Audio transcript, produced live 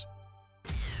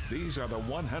These are the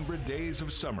 100 days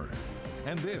of summer.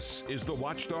 And this is the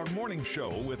Watchdog Morning Show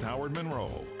with Howard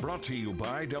Monroe. Brought to you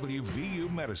by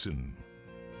WVU Medicine.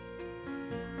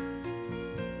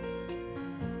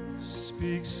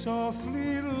 Speak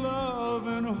softly, love,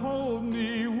 and hold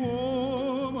me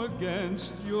warm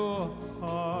against your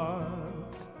heart.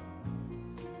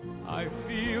 I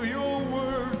feel your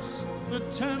words, the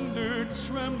tender,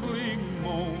 trembling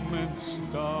moment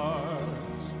start.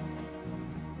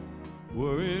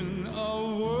 We're in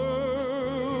a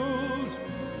world,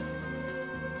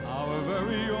 our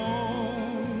very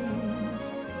own,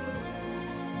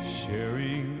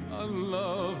 sharing a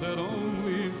love that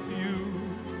only few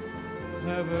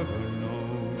have ever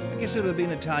known. I guess it would be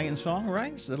an Italian song,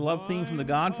 right? It's the love theme from The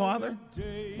Godfather.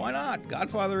 Why not?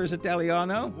 Godfather is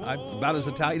Italiano. About as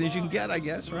Italian as you can get, I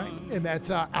guess, right? And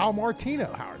that's Al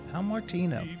Martino, Howard. Al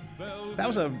Martino. That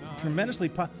was a tremendously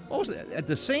what was it? At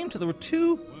the same time, there were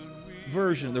two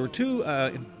versions. There were two.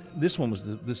 This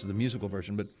is the musical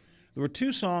version, but there were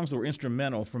two songs that were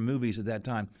instrumental from movies at that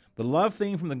time: the love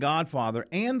theme from The Godfather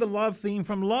and the love theme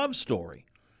from Love Story.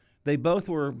 They both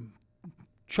were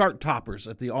chart toppers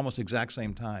at the almost exact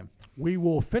same time. We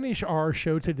will finish our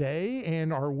show today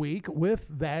and our week with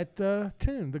that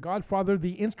tune, The Godfather,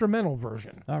 the instrumental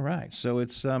version. All right, so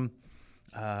it's Don't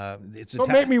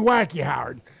make me whack you,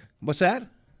 Howard. What's that?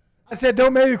 I said,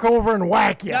 don't make me come over and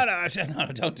whack you. No, I said, no,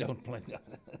 don't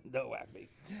whack me.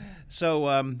 So,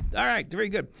 all right, very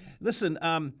good. Listen,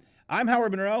 I'm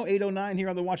Howard Monroe, 8:09 here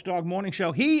on the Watchdog Morning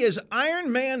Show. He is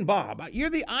Iron Man Bob. You're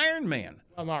the Iron Man.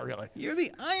 Well, not really. You're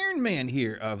the Iron Man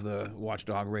here of the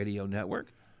Watchdog Radio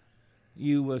Network.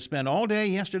 You spent all day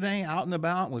yesterday out and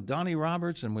about with Donnie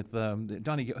Roberts and with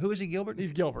Donnie. Who is he? Gilbert.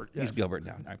 He's Gilbert. Yes. He's Gilbert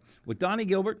now. Right. With Donnie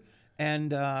Gilbert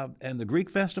and the Greek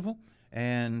Festival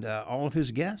and all of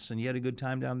his guests, and you had a good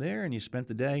time down there. And you spent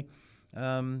the day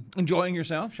enjoying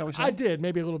yourself, shall we say? I did,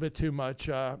 maybe a little bit too much.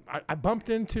 I bumped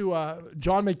into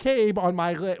John McCabe on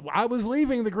my. I was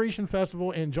leaving the Grecian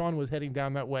Festival, and John was heading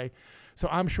down that way. So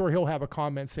I'm sure he'll have a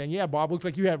comment saying, "Yeah, Bob, looks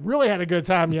like you really had a good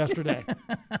time yesterday."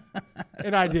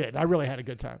 And I did. I really had a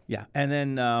good time. Yeah. And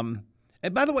then,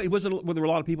 and by the way, were there a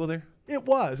lot of people there? It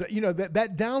was.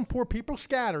 That downpour, people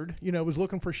scattered, was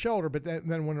looking for shelter, but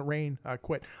then when it rained,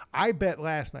 quit. I bet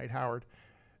last night, Howard,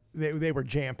 they were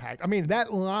jam-packed. I mean,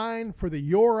 that line for the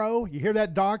Euro, you hear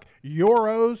that, Doc?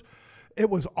 Euros. It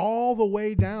was all the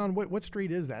way down. What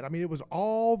street is that? I mean, it was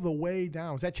all the way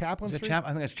down. Was that Chaplin Street? I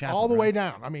think that's Chaplin. All the way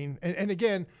down. I mean, and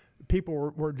again,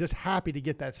 people were just happy to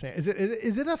get that sandwich.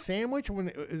 Is it a sandwich?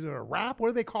 Is it a wrap? What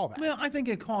do they call that? Well, I think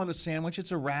they call it a sandwich.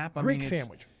 It's a wrap. Greek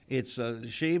sandwich. It's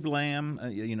shaved lamb,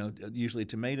 usually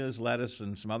tomatoes, lettuce,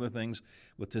 and some other things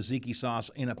with tzatziki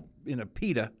sauce in a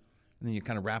pita, and then you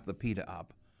kind of wrap the pita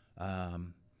up.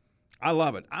 I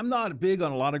love it. I'm not big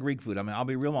on a lot of Greek food. I mean, I'll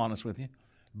be real honest with you.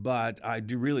 But I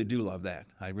really do love that.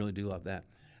 I really do love that.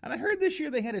 And I heard this year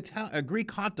they had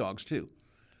Greek hot dogs too,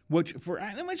 which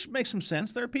makes some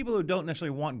sense. There are people who don't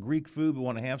necessarily want Greek food but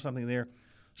want to have something there.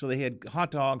 So they had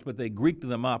hot dogs, but they Greeked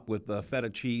them up with feta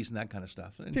cheese and that kind of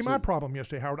stuff. See, my problem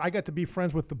yesterday, Howard, I got to be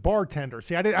friends with the bartender.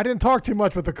 See, I didn't talk too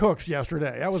much with the cooks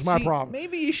yesterday. That was my problem.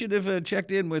 Maybe you should have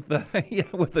checked in with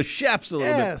the chefs a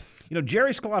little bit.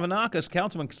 Jerry Sklavonakis,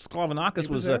 Councilman Sklavonakis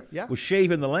was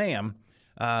shaving the lamb.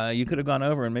 You could have gone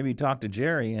over and maybe talked to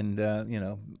Jerry and,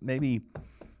 maybe,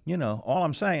 all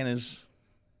I'm saying is,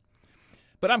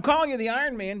 but I'm calling you the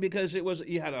Iron Man because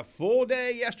you had a full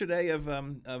day yesterday of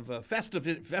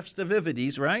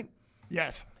festivities, right?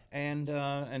 Yes. And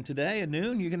today at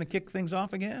noon, you're going to kick things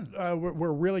off again.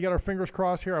 We're really got our fingers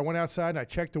crossed here. I went outside and I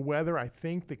checked the weather. I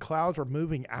think the clouds are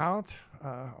moving out.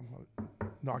 I'm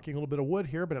knocking a little bit of wood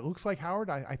here, but it looks like,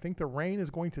 Howard, I think the rain is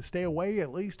going to stay away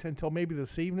at least until maybe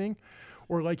this evening.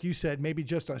 Or like you said, maybe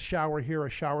just a shower here, a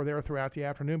shower there throughout the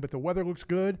afternoon. But the weather looks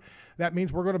good. That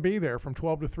means we're going to be there from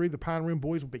 12 to 3. The Pine Room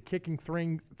Boys will be kicking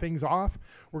things off.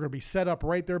 We're going to be set up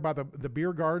right there by the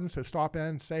beer garden, so stop in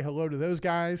and say hello to those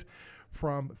guys.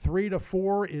 From 3 to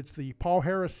 4, it's the Paul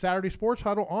Harris Saturday Sports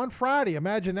Huddle on Friday.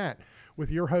 Imagine that,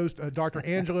 with your host, Dr.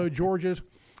 Angelo Georges.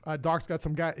 Doc's got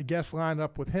some guests lined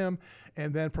up with him.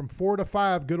 And then from 4 to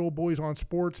 5, Good Old Boys on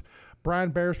Sports,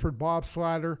 Brian Beresford, Bob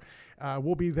Slider.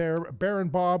 We'll be there, Bear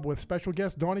and Bob, with special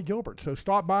guest Donnie Gilbert. So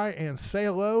stop by and say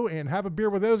hello and have a beer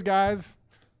with those guys.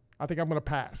 I think I'm going to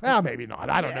pass. Maybe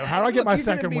not. I don't know. How do I get my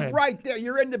second win? Right there.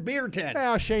 You're in the beer tent.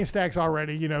 Shane Stack's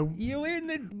already, You in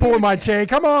the pulling my chain.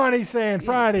 Come on, he's saying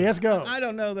Friday. Let's go. I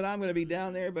don't know that I'm going to be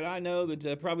down there, but I know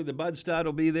that probably the Bud Stud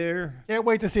will be there. Can't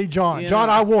wait to see John. John,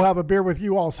 I will have a beer with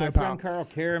you also, my pal. friend Carl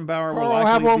Karenbauer will I'll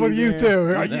have one with you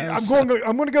too. I'm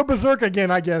going to go berserk again,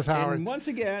 I guess, Howard. And once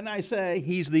again, I say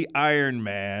he's the Iron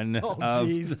Man of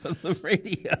the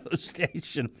radio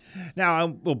station. Now, I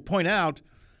will point out,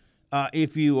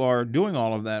 if you are doing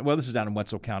all of that, well, this is down in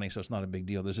Wetzel County, so it's not a big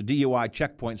deal. There's a DUI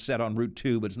checkpoint set on Route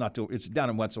 2, but it's down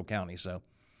in Wetzel County. So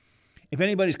if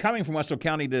anybody's coming from Wetzel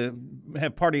County to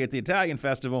have party at the Italian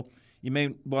Festival, you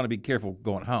may want to be careful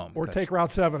going home. Or take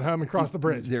Route 7 home and cross the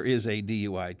bridge. There is a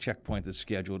DUI checkpoint that's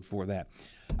scheduled for that.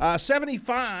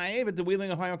 75 at the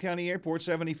Wheeling, Ohio County Airport,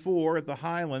 74 at the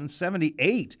Highlands,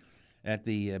 78 at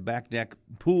the back deck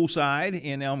poolside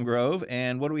in Elm Grove.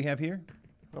 And what do we have here?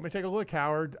 Let me take a look,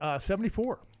 Howard.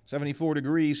 74. 74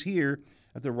 degrees here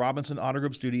at the Robinson Auto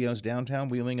Group Studios, downtown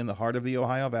Wheeling in the heart of the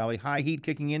Ohio Valley. High heat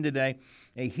kicking in today.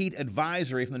 A heat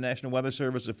advisory from the National Weather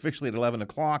Service officially at 11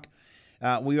 o'clock.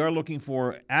 We are looking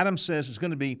for, Adam says it's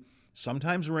going to be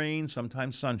sometimes rain,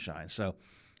 sometimes sunshine. So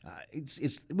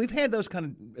we've had those kind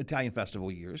of Italian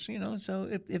festival years, so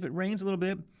if it rains a little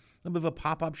bit of a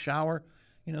pop-up shower,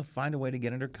 find a way to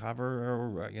get under cover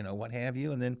or, what have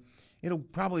you, and then it'll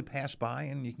probably pass by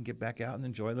and you can get back out and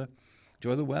enjoy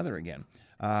the weather again.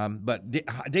 But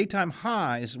daytime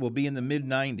highs will be in the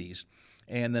mid-90s,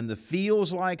 and then the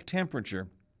feels-like temperature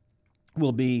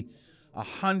will be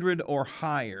 100 or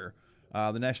higher.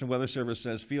 The National Weather Service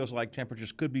says feels-like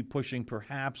temperatures could be pushing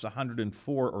perhaps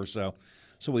 104 or so.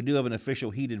 So we do have an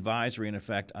official heat advisory in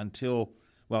effect until,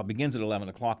 it begins at 11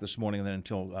 o'clock this morning and then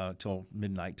until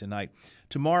midnight tonight.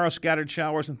 Tomorrow, scattered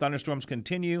showers and thunderstorms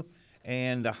continue,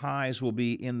 and the highs will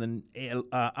be in the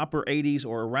upper 80s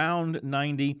or around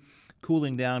 90,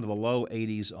 cooling down to the low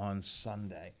 80s on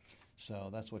Sunday. So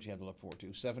that's what you have to look forward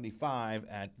to. 75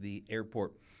 at the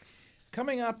airport.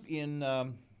 Coming up in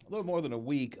a little more than a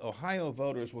week, Ohio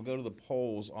voters will go to the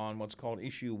polls on what's called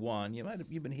Issue 1.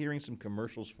 You've been hearing some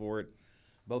commercials for it.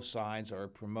 Both sides are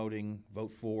promoting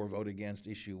vote for, vote against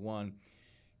Issue 1.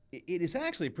 It is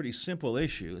actually a pretty simple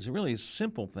issue. It's a really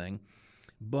simple thing,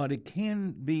 but it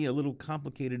can be a little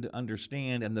complicated to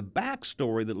understand, and the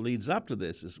backstory that leads up to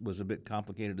this was a bit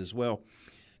complicated as well.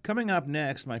 Coming up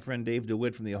next, my friend Dave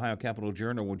DeWitt from the Ohio Capital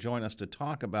Journal will join us to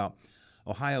talk about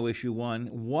Ohio Issue 1,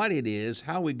 what it is,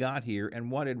 how we got here, and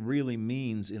what it really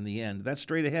means in the end. That's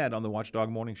straight ahead on the Watchdog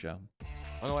Morning Show.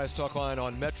 On the last talk line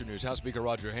on Metro News, House Speaker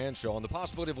Roger Hanshaw on the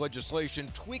possibility of legislation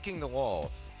tweaking the law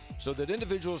so that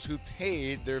individuals who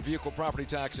paid their vehicle property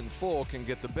tax in full can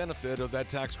get the benefit of that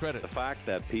tax credit. The fact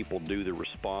that people do the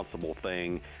responsible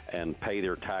thing and pay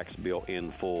their tax bill in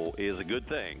full is a good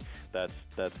thing. That's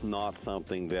not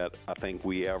something that I think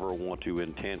we ever want to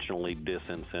intentionally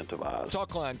disincentivize.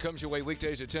 Talk line comes your way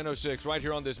weekdays at 10:06 right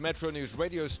here on this Metro News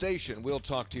radio station. We'll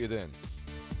talk to you then.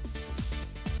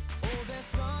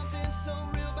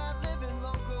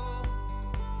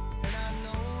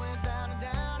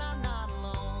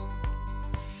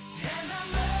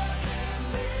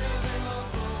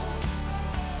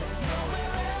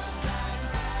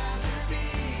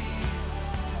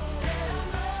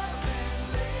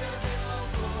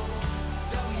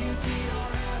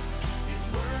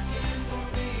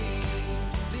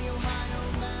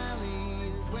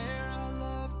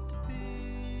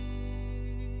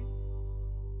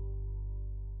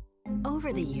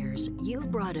 Over the years,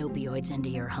 you've brought opioids into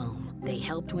your home. They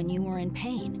helped when you were in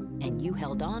pain, and you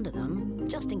held on to them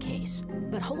just in case.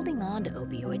 But holding on to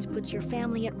opioids puts your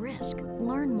family at risk.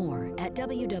 Learn more at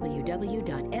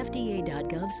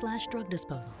www.fda.gov/drug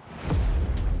disposal.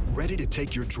 Ready to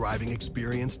take your driving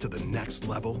experience to the next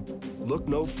level? Look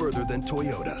no further than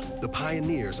Toyota, the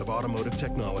pioneers of automotive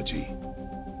technology.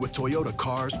 With Toyota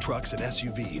cars, trucks, and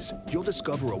SUVs, you'll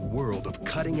discover a world of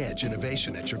cutting-edge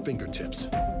innovation at your fingertips.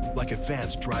 Like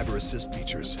advanced driver assist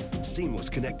features, seamless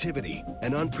connectivity,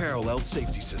 and unparalleled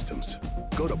safety systems.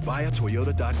 Go to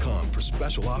buyatoyota.com for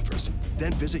special offers,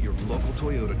 then visit your local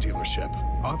Toyota dealership.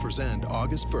 Offers end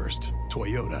August 1st.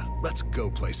 Toyota, let's go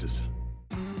places.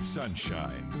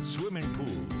 Sunshine, swimming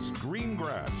pools, green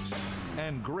grass,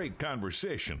 and great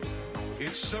conversation.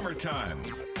 It's summertime,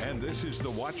 and this is the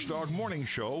Watchdog Morning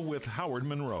Show with Howard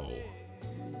Monroe.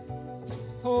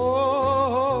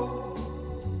 Oh,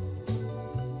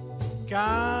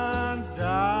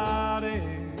 cantare,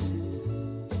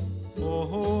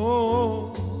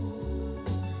 oh,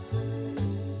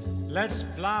 let's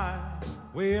fly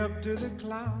way up to the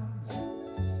clouds,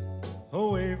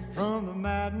 away from the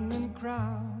maddening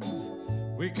crowds.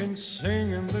 We can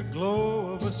sing in the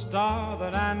glow of a star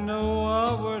that I know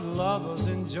of, where lovers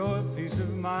enjoy peace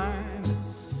of mind.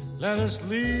 Let us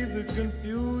leave the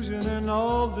confusion and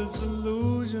all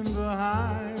disillusion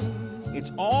behind.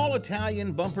 It's all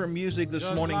Italian bumper music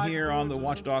this morning here on the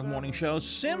Watchdog Morning Show,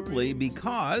 simply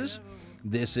because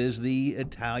this is the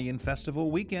Italian Festival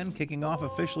weekend, kicking off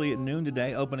officially at noon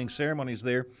today. Opening ceremonies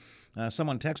there.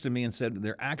 Someone texted me and said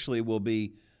there actually will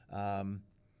be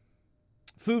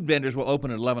food vendors will open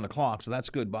at 11 o'clock, so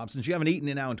that's good, Bob, since you haven't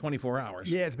eaten now in 24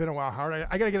 hours. Yeah, it's been a while, Howard.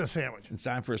 I got to get a sandwich. It's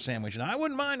time for a sandwich. And I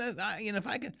wouldn't mind, if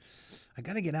I could, I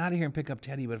got to get out of here and pick up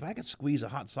Teddy, but if I could squeeze a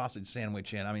hot sausage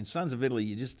sandwich in, I mean, Sons of Italy,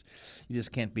 you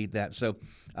just can't beat that. So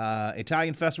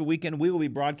Italian Festival weekend, we will be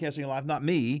broadcasting live, not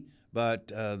me, but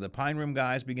the Pine Room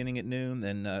guys beginning at noon,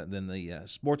 then the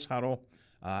Sports Huddle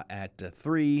at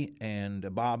 3,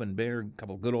 and Bob and Bear, a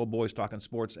couple of good old boys talking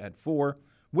sports at 4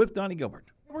 with Donnie Gilbert.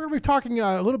 We're going to be talking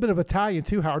a little bit of Italian,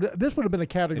 too, Howard. This would have been a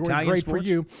category Italian great sports? for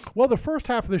you. Well, the first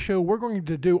half of the show, we're going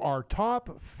to do our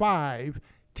top 5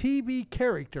 TV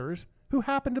characters who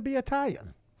happen to be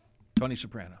Italian. Tony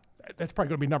Soprano. That's probably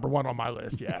going to be number 1 on my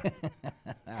list, yeah.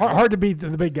 hard to beat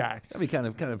the big guy. That'll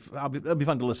be that'll be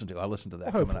fun to listen to. I'll listen to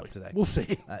that coming up today. We'll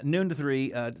see. Noon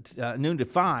to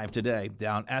 5 today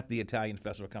down at the Italian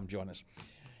Festival. Come join us.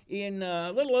 In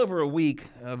a little over a week,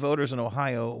 voters in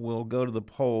Ohio will go to the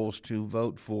polls to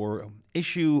vote for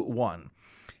Issue 1.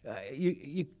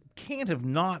 You can't have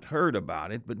not heard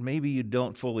about it, but maybe you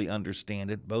don't fully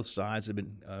understand it. Both sides have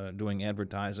been doing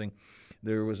advertising.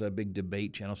 There was a big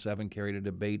debate. Channel 7 carried a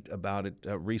debate about it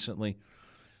recently.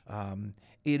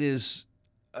 It is,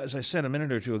 as I said a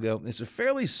minute or two ago, it's a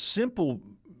fairly simple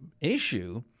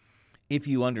issue if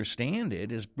you understand it.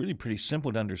 It's really pretty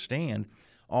simple to understand,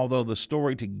 although the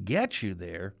story to get you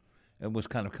there was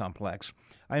kind of complex.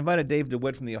 I invited Dave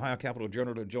DeWitt from the Ohio Capital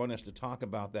Journal to join us to talk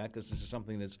about that, because this is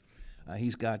something that's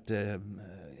he's got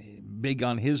big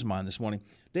on his mind this morning.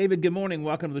 David, good morning.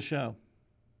 Welcome to the show.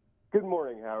 Good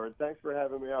morning, Howard. Thanks for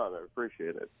having me on. I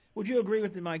appreciate it. Would you agree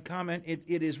with my comment?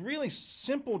 It is really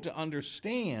simple to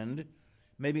understand,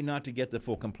 maybe not to get the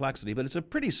full complexity, but it's a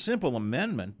pretty simple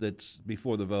amendment that's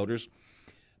before the voters.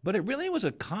 But it really was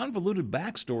a convoluted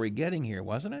backstory getting here,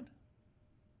 wasn't it?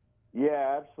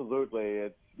 Yeah, absolutely.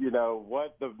 It's,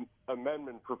 what the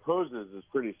amendment proposes is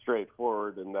pretty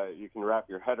straightforward, and that you can wrap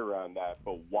your head around that.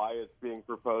 But why it's being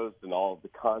proposed and all of the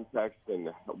context and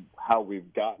how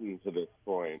we've gotten to this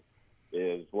point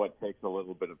is what takes a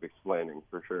little bit of explaining,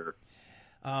 for sure.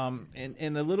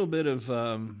 And a little bit of,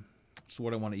 that's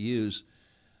what I want to use,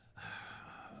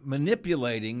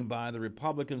 manipulating by the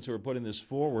Republicans who are putting this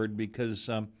forward, because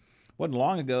wasn't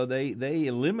long ago they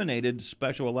eliminated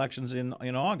special elections in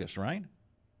August, right?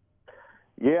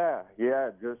 Yeah,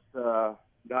 just the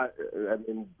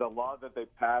law that they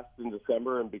passed in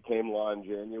December and became law in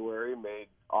January made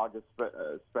August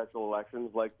special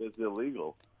elections like this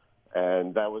illegal,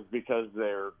 and that was because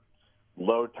they're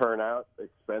low turnout,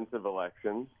 expensive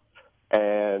elections.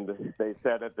 And they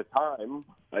said at the time,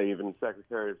 even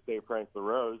Secretary of State Frank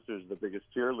LaRose, who's the biggest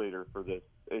cheerleader for this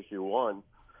Issue 1,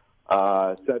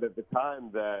 said at the time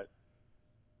that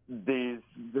these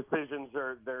decisions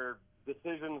they're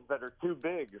decisions that are too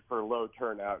big for low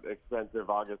turnout, expensive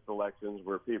August elections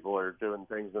where people are doing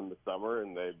things in the summer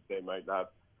and they might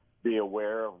not be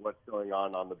aware of what's going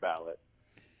on the ballot.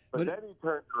 But then he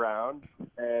turned around,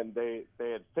 and they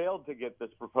had failed to get this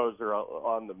proposal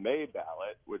on the May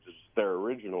ballot, which is their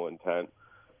original intent.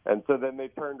 And so then they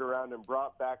turned around and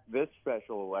brought back this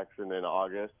special election in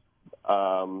August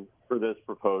for this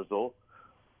proposal,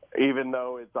 even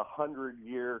though it's a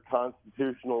 100-year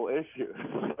constitutional issue.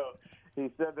 So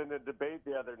he said in a debate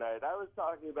the other night, I was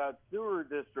talking about sewer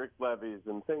district levies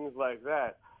and things like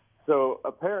that. So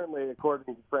apparently,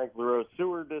 according to Frank LaRose,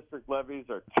 sewer district levies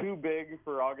are too big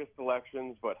for August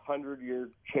elections, but 100-year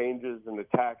changes in the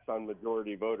tax on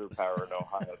majority voter power in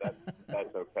Ohio,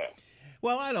 that's okay.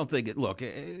 Well, I don't think it. Look,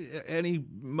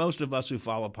 most of us who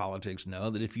follow politics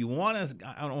know that if you want to,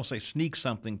 I don't want to say sneak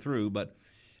something through, but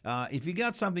if you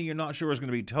got something you're not sure is going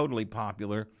to be totally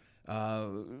popular,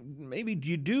 maybe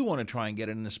you do want to try and get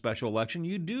it in a special election.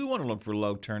 You do want to look for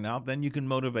low turnout. Then you can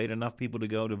motivate enough people to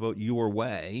go to vote your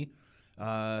way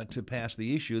to pass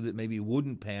the issue that maybe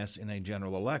wouldn't pass in a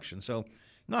general election. So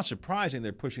not surprising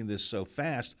they're pushing this so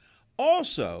fast.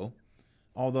 Also,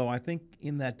 although I think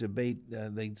in that debate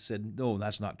they said, no,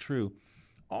 that's not true.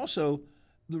 Also,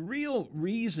 the real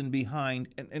reason behind,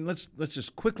 and let's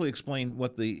just quickly explain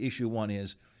what the Issue 1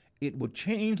 is. It would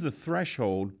change the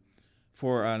threshold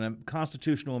for a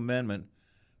constitutional amendment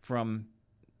from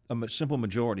simple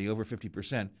majority over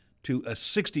 50% to a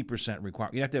 60%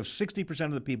 requirement. You have to have 60%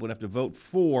 of the people would have to vote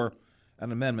for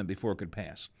an amendment before it could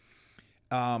pass.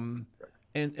 And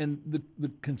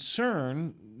the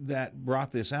concern that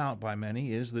brought this out by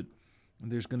many is that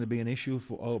there's going to be an issue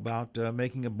about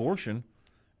making abortion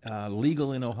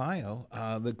legal in Ohio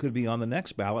that could be on the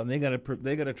next ballot, and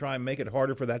they got to try and make it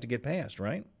harder for that to get passed,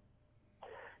 right?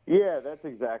 Yeah, that's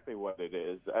exactly what it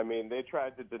is. I mean, they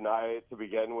tried to deny it to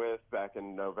begin with back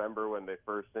in November when they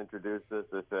first introduced this.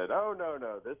 They said, oh,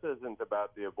 no, this isn't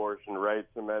about the abortion rights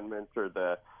amendments or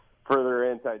the further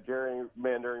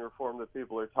anti-gerrymandering reform that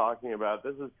people are talking about.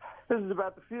 This is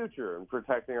about the future and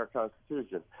protecting our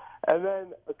Constitution. And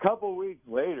then a couple weeks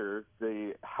later,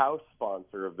 the House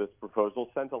sponsor of this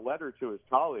proposal sent a letter to his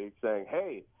colleagues saying,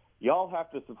 hey, y'all have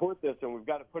to support this, and we've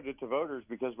got to put it to voters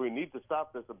because we need to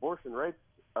stop this abortion rights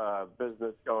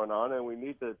business going on, and we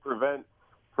need to prevent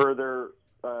further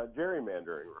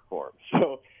gerrymandering reform.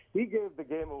 So he gave the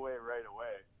game away right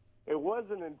away. It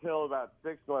wasn't until about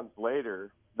 6 months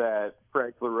later that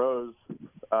Frank LaRose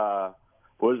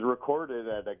was recorded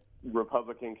at a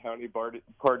Republican county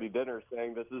party dinner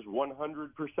saying this is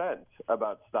 100%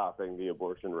 about stopping the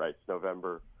abortion rights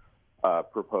November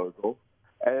proposal.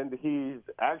 And he's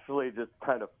actually just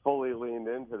kind of fully leaned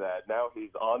into that. Now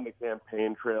he's on the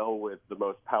campaign trail with the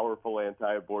most powerful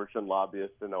anti-abortion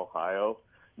lobbyist in Ohio,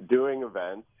 doing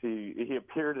events. He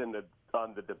appeared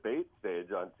on the debate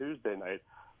stage on Tuesday night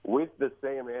with the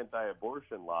same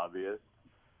anti-abortion lobbyist.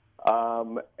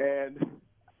 And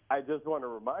I just want to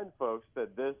remind folks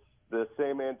that the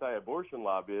same anti-abortion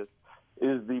lobbyist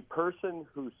is the person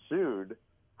who sued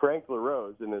Frank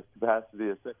LaRose in his capacity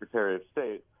as Secretary of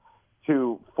State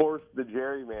to force the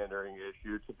gerrymandering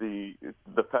issue to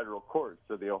the federal court.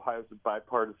 So the Ohio's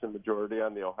bipartisan majority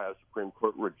on the Ohio Supreme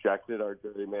Court rejected our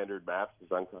gerrymandered maps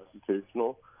as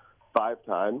unconstitutional 5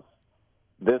 times.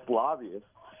 This lobbyist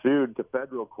sued the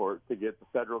federal court to get the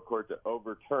federal court to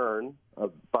overturn a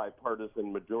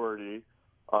bipartisan majority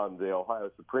on the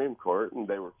Ohio Supreme Court, and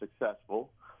they were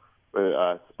successful.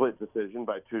 A split decision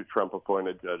by 2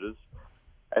 Trump-appointed judges.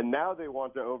 And now they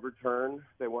want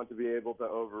to be able to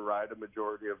override a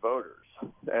majority of voters.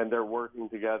 And they're working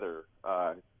together,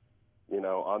 on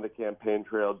the campaign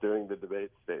trail, doing the debate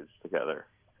stage together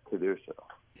to do so.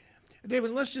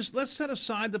 David, let's set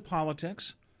aside the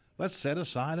politics. Let's set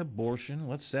aside abortion.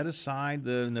 Let's set aside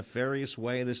the nefarious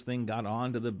way this thing got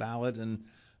onto the ballot, and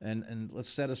let's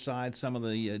set aside some of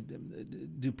the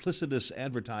duplicitous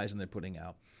advertising they're putting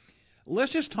out.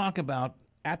 Let's just talk about,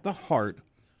 at the heart,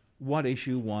 what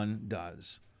Issue 1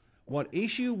 does. What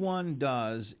Issue 1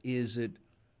 does is it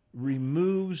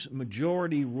removes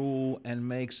majority rule and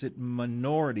makes it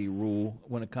minority rule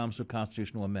when it comes to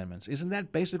constitutional amendments. Isn't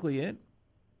that basically it?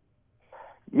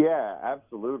 Yeah,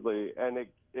 absolutely. And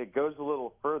it goes a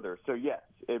little further. So, yes,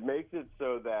 it makes it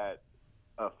so that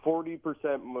a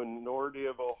 40% minority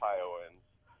of Ohioans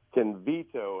can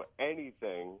veto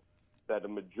anything that a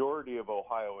majority of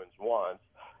Ohioans want.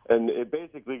 And it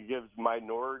basically gives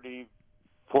minority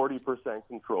 40%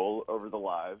 control over the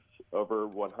lives over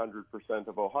 100%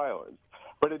 of Ohioans.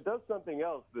 But it does something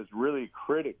else that's really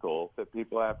critical that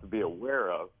people have to be aware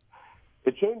of.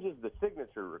 It changes the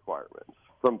signature requirements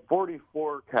from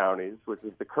 44 counties, which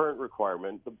is the current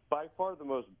requirement, by far the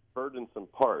most burdensome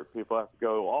part. People have to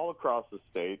go all across the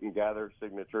state and gather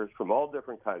signatures from all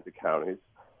different kinds of counties.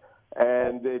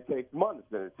 And it takes months,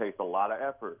 and it takes a lot of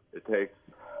effort. It takes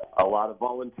a lot of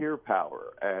volunteer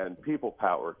power and people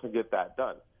power to get that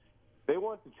done. They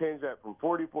want to change that from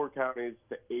 44 counties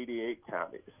to 88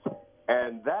 counties.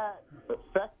 And that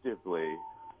effectively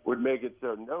would make it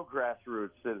so no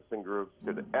grassroots citizen groups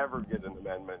could ever get an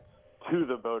amendment to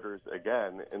the voters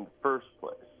again in the first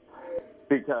place.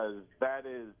 Because that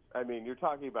is, you're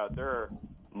talking about there are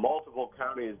multiple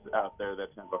counties out there that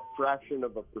have a fraction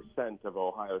of a percent of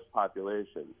Ohio's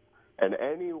population. And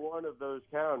any one of those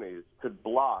counties could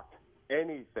block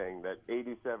anything that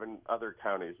 87 other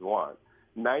counties want.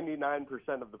 99%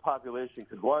 of the population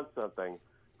could want something,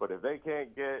 but if they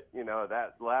can't get,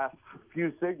 that last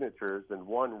few signatures in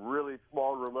one really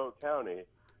small remote county,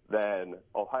 then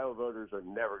Ohio voters are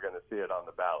never going to see it on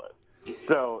the ballot.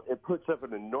 So it puts up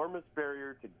an enormous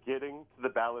barrier to getting to the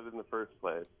ballot in the first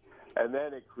place. And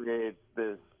then it creates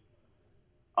this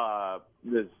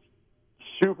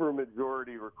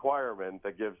supermajority requirement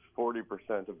that gives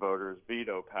 40% of voters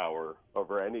veto power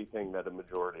over anything that a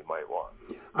majority might want.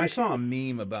 I saw a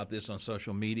meme about this on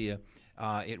social media.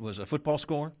 It was a football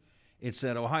score. It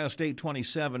said Ohio State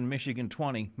 27, Michigan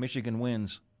 20. Michigan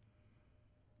wins.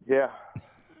 Yeah.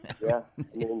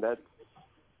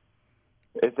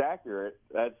 It's accurate.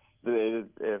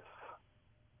 If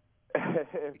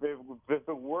if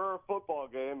it were a football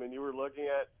game and you were looking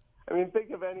at, I mean, think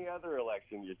of any other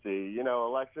election you see.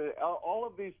 All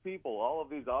of these people, all of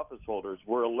these office holders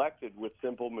were elected with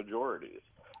simple majorities.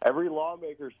 Every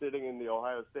lawmaker sitting in the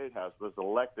Ohio State House was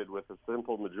elected with a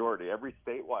simple majority. Every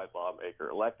statewide lawmaker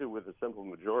elected with a simple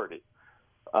majority.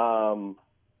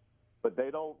 But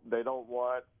they don't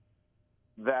want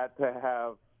that to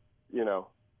have,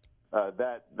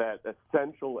 that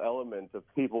essential element of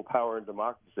people power and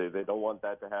democracy. They don't want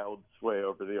that to hold sway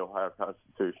over the Ohio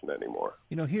Constitution anymore.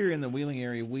 Here in the Wheeling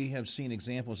area, we have seen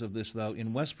examples of this, though.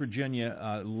 In West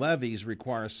Virginia, levies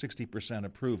require 60%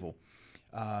 approval.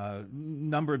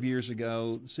 Number of years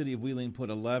ago, the city of Wheeling put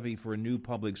a levy for a new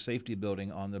public safety building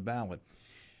on the ballot.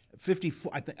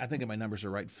 54, I think my numbers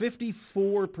are right.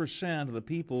 54% of the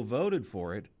people voted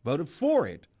for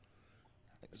it.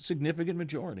 Significant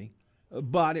majority.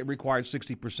 But it required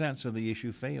 60%, so the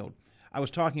issue failed. I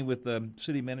was talking with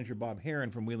City Manager Bob Herron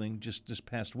from Wheeling just this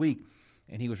past week,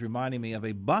 and he was reminding me of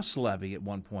a bus levy at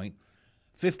one point.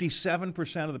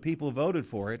 57% of the people voted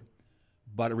for it,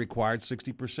 but it required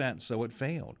 60%, so it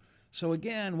failed. So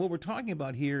again, what we're talking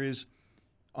about here is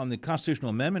on the constitutional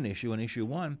amendment issue, on issue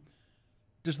 1,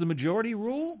 does the majority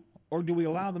rule, or do we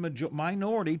allow the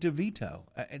minority to veto?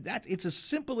 It's a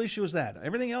simple issue as that.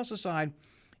 Everything else aside,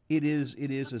 it is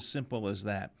as simple as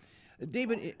that.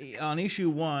 David, on issue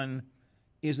 1,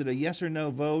 is it a yes or no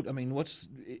vote? I mean,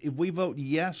 if we vote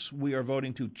yes, we are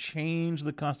voting to change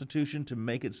the Constitution to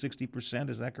make it 60%.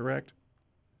 Is that correct?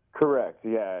 Correct.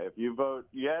 Yeah. If you vote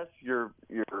yes, you're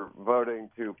voting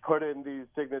to put in these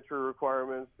signature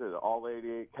requirements to all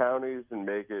 88 counties and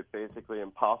make it basically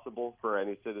impossible for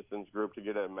any citizens group to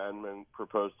get an amendment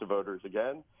proposed to voters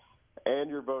again. And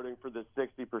you're voting for the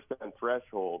 60%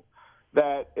 threshold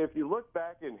that, if you look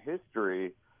back in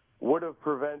history, would have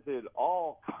prevented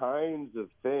all kinds of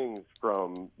things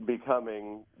from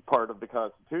becoming part of the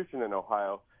Constitution in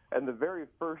Ohio. And the very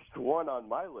first one on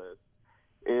my list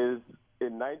is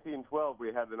in 1912,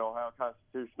 we had an Ohio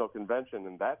Constitutional Convention,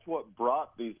 and that's what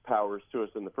brought these powers to us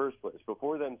in the first place.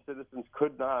 Before then, citizens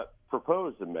could not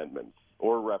propose amendments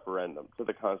or referendum to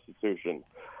the Constitution.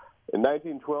 In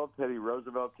 1912, Teddy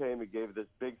Roosevelt came and gave this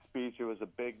big speech. It was a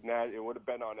big it would have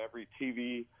been on every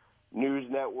TV news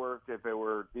network if it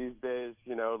were these days,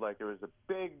 it was a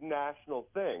big national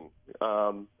thing.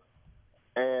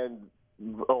 And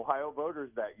Ohio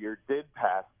voters that year did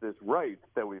pass this right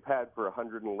that we've had for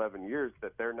 111 years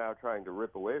that they're now trying to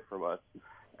rip away from us.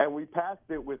 And we passed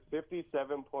it with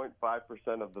 57.5%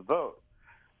 of the vote.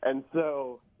 And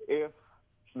so if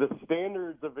the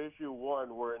standards of issue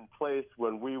 1 were in place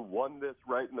when we won this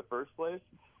right in the first place,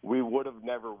 we would have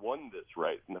never won this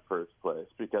right in the first place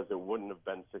because it wouldn't have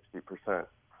been 60%.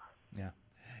 Yeah.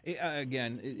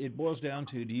 Again, it boils down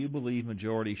to, do you believe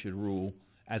majority should rule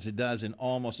as it does in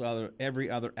almost every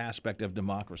other aspect of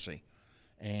democracy?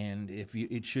 And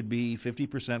it should be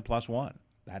 50% plus 1.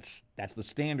 That's the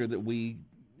standard that we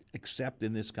accept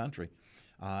in this country.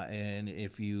 And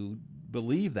if you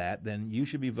believe that, then you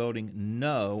should be voting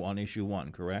no on issue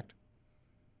 1, correct?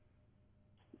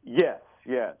 Yes.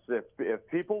 If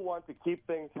people want to keep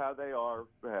things how they are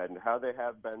and how they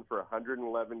have been for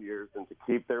 111 years and to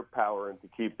keep their power and to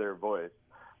keep their voice,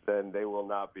 then they will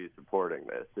not be supporting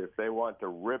this. If they want to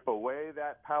rip away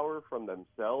that power from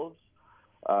themselves,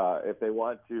 if they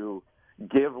want to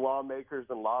give lawmakers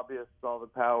and lobbyists all the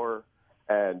power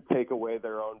and take away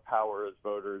their own power as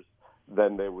voters,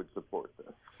 then they would support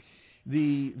this.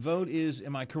 The vote is,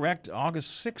 am I correct,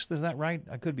 August 6th? Is that right?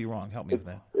 I could be wrong. Help me with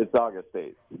that. It's August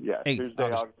 8th. Yeah, 8th,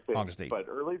 Tuesday, August 8th. But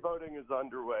early voting is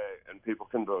underway, and people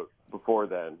can vote before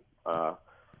then.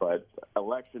 But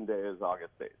Election Day is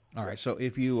August 8th. All right, so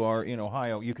if you are in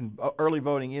Ohio, you can. Early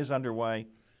voting is underway.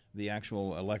 The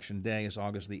actual Election Day is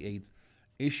August the 8th.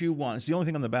 Issue 1, it's the only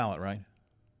thing on the ballot, right?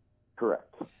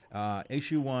 Correct.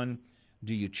 Issue 1,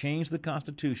 do you change the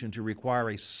Constitution to require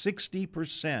a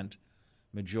 60%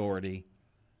 majority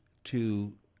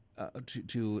to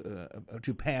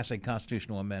pass a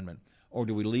constitutional amendment, or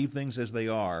do we leave things as they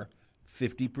are,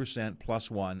 50% plus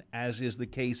 1, as is the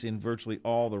case in virtually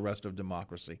all the rest of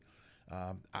democracy?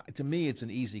 To me, it's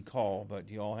an easy call, but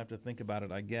you all have to think about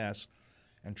it, I guess,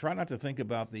 and try not to think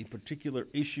about the particular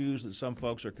issues that some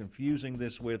folks are confusing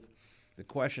this with. The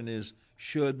question is,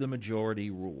 should the majority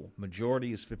rule?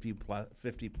 Majority is 50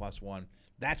 plus 1.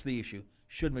 That's the issue.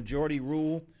 Should majority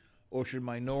rule, or should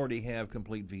minority have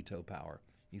complete veto power?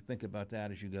 You think about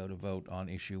that as you go to vote on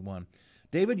issue 1.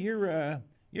 David, you're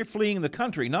fleeing the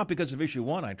country, not because of issue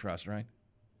 1, I trust, right?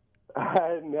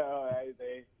 No,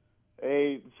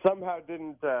 They somehow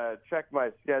didn't check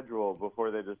my schedule before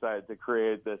they decided to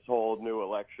create this whole new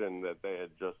election that they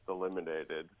had just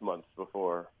eliminated months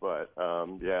before. But,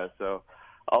 so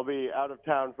I'll be out of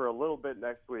town for a little bit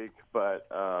next week, but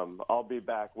I'll be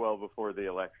back well before the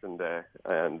election day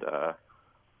and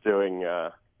doing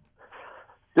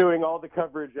all the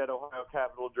coverage at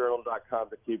OhioCapitalJournal.com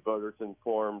to keep voters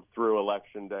informed through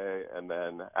Election Day, and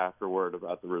then afterward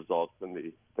about the results and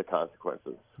the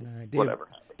consequences. All right, Dave, whatever.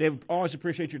 Dave, always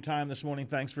appreciate your time this morning.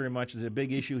 Thanks very much. It's a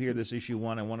big issue here, this issue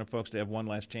 1. I wanted folks to have one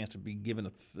last chance to be given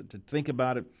to think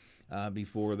about it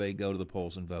before they go to the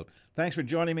polls and vote. Thanks for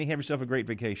joining me. Have yourself a great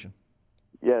vacation.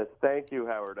 Yes, thank you,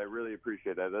 Howard. I really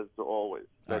appreciate that. As always,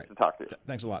 nice to talk to you.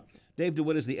 Thanks a lot. Dave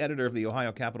DeWitt is the editor of the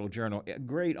Ohio Capital Journal, a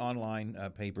great online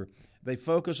paper. They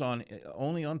focus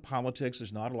only on politics.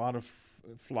 There's not a lot of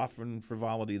fluff and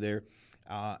frivolity there,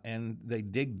 and they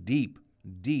dig deep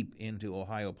into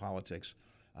Ohio politics.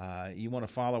 You want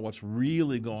to follow what's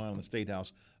really going on in the State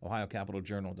House,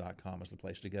 OhioCapitalJournal.com is the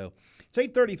place to go. It's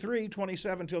 8:33,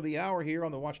 27 till the hour here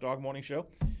on the Watchdog Morning Show.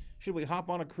 Should we hop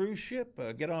on a cruise ship,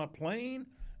 get on a plane,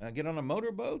 get on a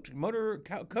motorboat,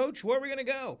 coach? Where are we going to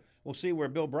go? We'll see where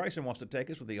Bill Bryson wants to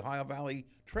take us with the Ohio Valley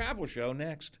Travel Show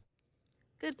next.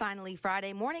 Good finally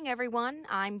Friday morning, everyone.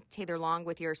 I'm Taylor Long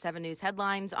with your 7 News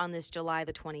headlines on this July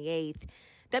the 28th.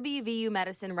 WVU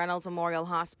Medicine Reynolds Memorial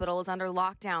Hospital is under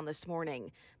lockdown this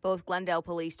morning. Both Glendale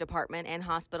Police Department and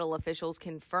hospital officials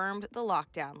confirmed the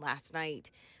lockdown last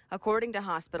night. According to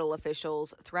hospital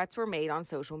officials, threats were made on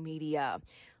social media.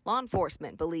 Law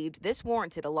enforcement believed this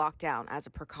warranted a lockdown as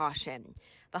a precaution.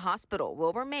 The hospital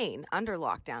will remain under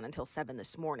lockdown until 7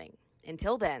 this morning.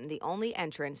 Until then, the only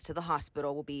entrance to the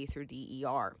hospital will be through the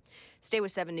ER. Stay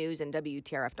with 7 News and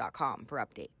WTRF.com for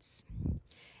updates.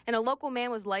 And a local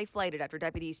man was life-flighted after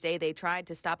deputies say they tried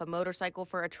to stop a motorcycle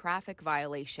for a traffic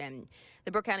violation.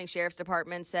 The Brooke County Sheriff's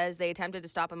Department says they attempted to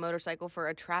stop a motorcycle for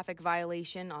a traffic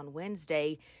violation on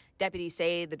Wednesday. Deputies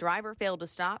say the driver failed to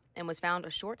stop and was found a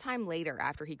short time later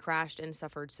after he crashed and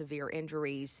suffered severe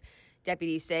injuries.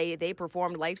 Deputies say they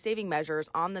performed life-saving measures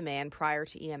on the man prior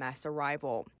to EMS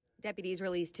arrival. Deputies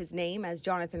released his name as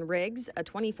Jonathan Riggs, a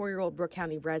 24-year-old Brooke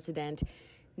County resident.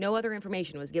 No other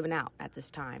information was given out at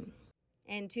this time.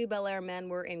 And 2 Bel Air men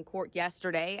were in court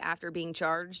yesterday after being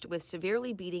charged with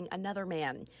severely beating another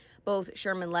man. Both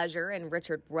Sherman Leisure and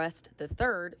Richard West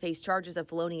III faced charges of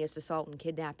felonious assault and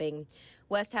kidnapping.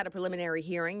 West had a preliminary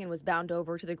hearing and was bound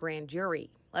over to the grand jury.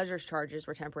 Leisure's charges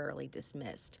were temporarily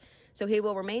dismissed, so he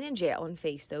will remain in jail and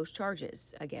face those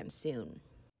charges again soon.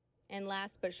 And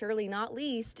last but surely not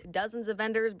least, dozens of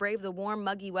vendors braved the warm,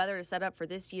 muggy weather to set up for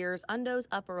this year's Undo's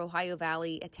Upper Ohio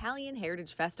Valley Italian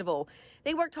Heritage Festival.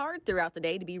 They worked hard throughout the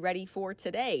day to be ready for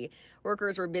today.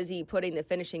 Workers were busy putting the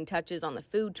finishing touches on the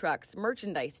food trucks,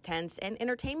 merchandise tents, and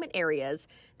entertainment areas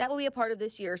that will be a part of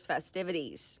this year's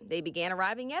festivities. They began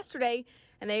arriving yesterday,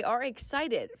 and they are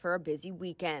excited for a busy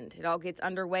weekend. It all gets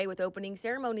underway with opening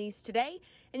ceremonies today,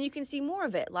 and you can see more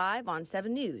of it live on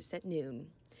 7 News at noon.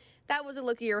 That was a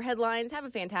look at your headlines. Have a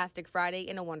fantastic Friday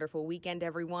and a wonderful weekend,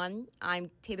 everyone.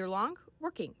 I'm Taylor Long,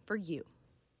 working for you.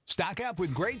 Stock up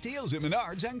with great deals at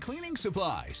Menards on cleaning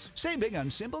supplies. Save big on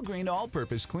Simple Green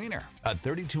All-Purpose Cleaner. A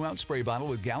 32-ounce spray bottle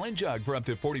with gallon jug for up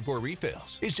to 44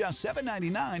 refills is just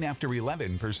 $7.99 after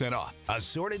 11% off.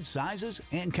 Assorted sizes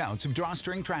and counts of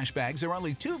drawstring trash bags are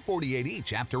only $2.48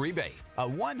 each after rebate. A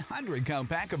 100-count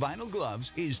pack of vinyl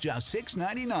gloves is just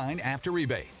 $6.99 after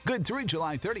rebate. Good through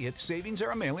July 30th. Savings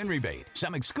are a mail-in rebate.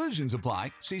 Some exclusions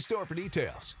apply. See store for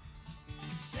details.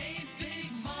 Save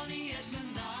big money at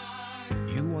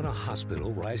Menards. You want a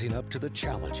hospital rising up to the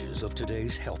challenges of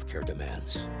today's healthcare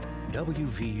demands.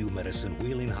 WVU Medicine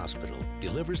Wheeling Hospital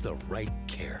delivers the right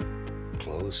care,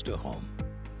 close to home.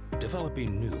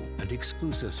 Developing new and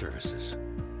exclusive services,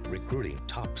 recruiting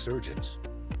top surgeons,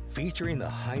 featuring the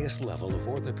highest level of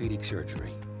orthopedic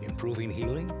surgery, improving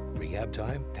healing, rehab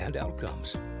time, and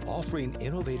outcomes, offering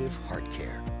innovative heart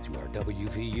care through our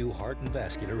WVU Heart and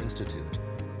Vascular Institute,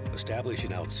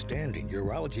 establishing outstanding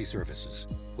urology services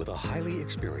with a highly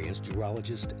experienced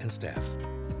urologist and staff,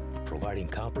 providing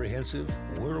comprehensive,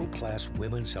 world-class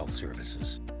women's health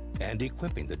services, and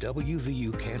equipping the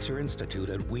WVU Cancer Institute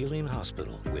at Wheeling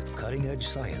Hospital with cutting-edge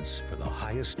science for the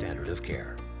highest standard of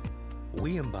care.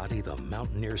 We embody the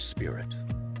mountaineer spirit,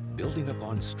 building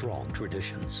upon strong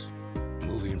traditions,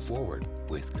 moving forward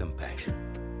with compassion.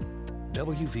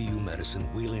 WVU Medicine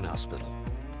Wheeling Hospital,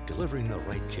 delivering the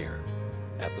right care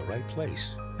at the right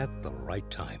place at the right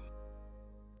time.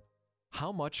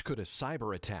 How much could a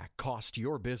cyber attack cost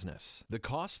your business? The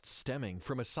costs stemming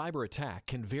from a cyber attack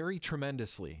can vary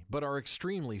tremendously, but are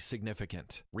extremely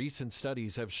significant. Recent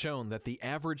studies have shown that the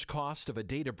average cost of a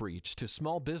data breach to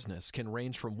small business can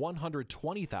range from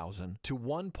 $120,000 to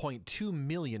 $1.2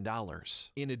 million.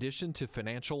 In addition to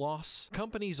financial loss,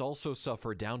 companies also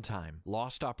suffer downtime,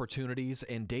 lost opportunities,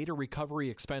 and data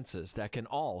recovery expenses that can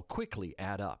all quickly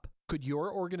add up. Could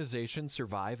your organization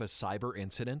survive a cyber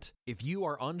incident? If you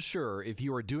are unsure if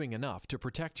you are doing enough to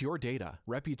protect your data,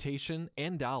 reputation,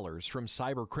 and dollars from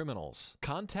cyber criminals,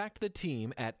 contact the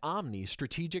team at Omni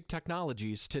Strategic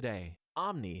Technologies today.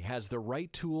 Omni has the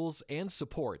right tools and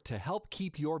support to help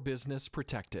keep your business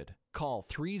protected. Call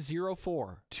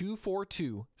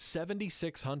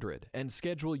 304-242-7600 and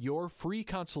schedule your free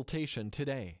consultation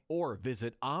today, or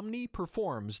visit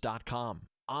omniperforms.com.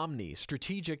 Omni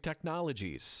Strategic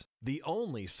Technologies, the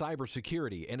only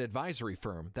cybersecurity and advisory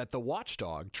firm that the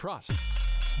Watchdog trusts.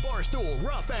 Barstool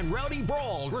Rough and Rowdy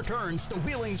Brawl returns to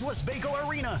Wheeling's Westvaco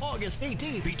Arena August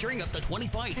 18th, featuring up to 20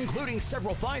 fights, including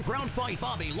several 5-round fights.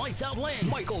 Bobby Lights Out Lynn,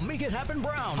 Michael Make It Happen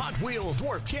Brown, Hot Wheels,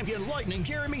 Dwarf Champion Lightning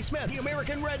Jeremy Smith, The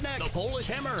American Redneck, The Polish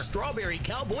Hammer, Strawberry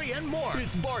Cowboy, and more.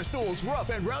 It's Barstool's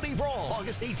Rough and Rowdy Brawl,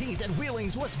 August 18th at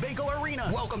Wheeling's Westvaco Arena.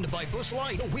 Welcomed by Busch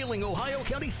Light, the Wheeling, Ohio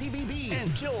County CVB,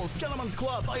 and Jill's Gentlemen's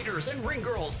Club, Fighters, and Ring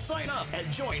Girls. Sign up at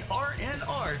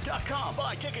joinrnr.com.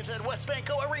 Buy tickets at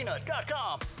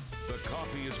westvacoarena.com. The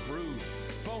coffee is brewed,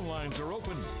 phone lines are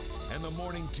open, and the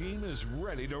morning team is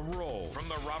ready to roll. From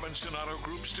the Robinson Auto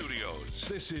Group studios,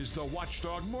 this is the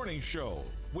Watchdog Morning Show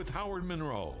with Howard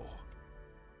Monroe.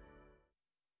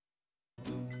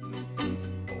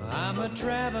 I'm a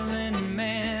traveling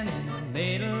man,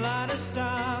 made a lot of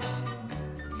stops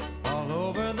all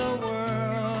over the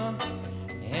world,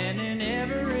 and in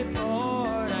every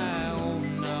port I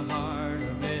own the heart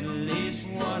of at least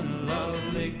one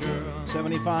lovely girl.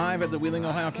 75 at the Wheeling,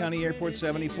 Ohio County Airport,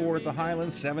 74 at the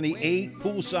Highlands, 78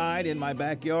 poolside in my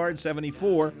backyard,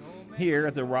 74 here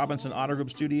at the Robinson Auto Group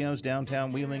Studios,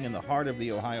 downtown Wheeling in the heart of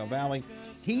the Ohio Valley.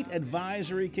 Heat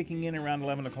advisory kicking in around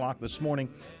 11 o'clock this morning.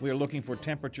 We are looking for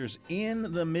temperatures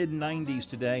in the mid-90s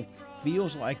today.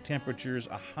 Feels like temperatures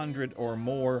 100 or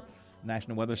more.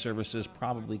 National Weather Service says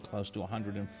probably close to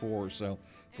 104 or so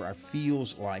for our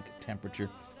feels like temperature.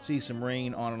 See some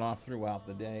rain on and off throughout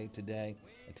the day today.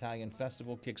 Italian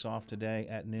Festival kicks off today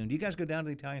at noon. Do you guys go down to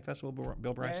the Italian Festival,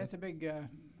 Bill Bryson? Yeah, it's a big deal.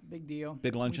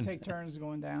 Big luncheon. We take turns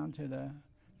going down to the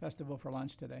festival for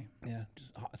lunch today. Yeah,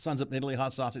 just Sons of Italy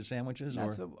hot sausage sandwiches.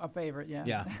 That's a favorite.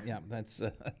 Yeah. Yeah. That's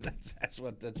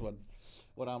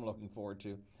what I'm looking forward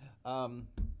to.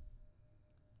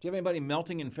 Do you have anybody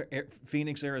melting in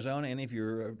Phoenix, Arizona?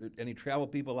 Any travel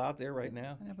people out there right now?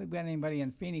 I don't know if we've got anybody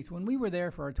in Phoenix. When we were there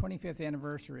for our 25th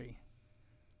anniversary,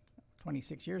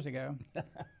 26 years ago,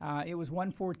 it was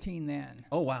 114 then.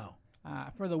 Oh, wow.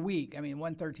 For the week. I mean,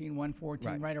 113,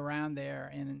 114, right around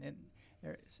there. And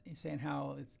they're saying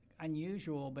how it's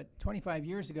unusual, but 25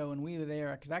 years ago when we were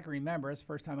there, because I can remember, it's the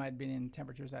first time I'd been in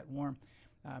temperatures that warm,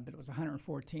 but it was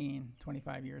 114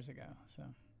 25 years ago. So.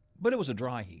 But it was a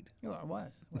dry heat. Well, it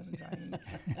was. It was a dry heat.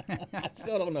 I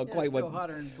still don't know quite it's still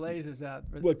hotter and blazes out.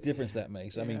 What difference that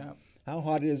makes. I mean, how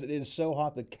hot it is. It is so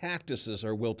hot the cactuses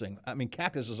are wilting. I mean,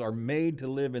 cactuses are made to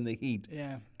live in the heat.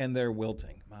 Yeah. And they're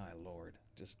wilting. My Lord.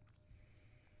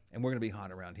 And we're going to be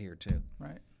hot around here, too.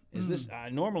 Right. Is this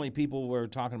normally people were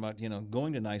talking about,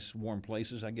 going to nice warm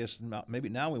places. I guess maybe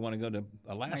now we want to go to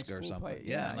Alaska or something.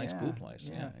 Yeah, nice cool place.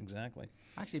 Yeah, exactly.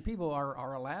 Actually, people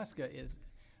our Alaska is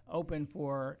open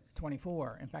for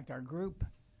 24. In fact, our group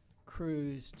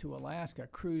cruise to Alaska,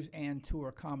 cruise and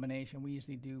tour combination. We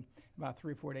usually do about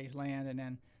 3 or 4 days land and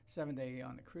then 7 day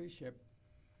on the cruise ship.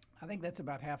 I think that's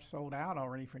about half sold out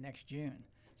already for next June.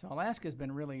 So Alaska's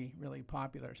been really, really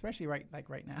popular, especially right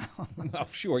now. Oh,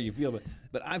 sure, you feel it.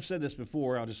 But I've said this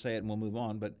before. I'll just say it and we'll move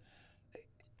on. But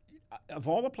of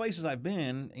all the places I've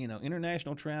been,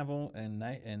 international travel and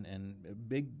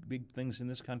big things in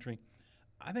this country,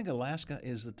 I think Alaska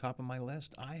is the top of my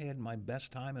list. I had my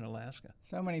best time in Alaska.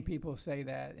 So many people say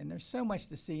that, and there's so much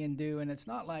to see and do, and it's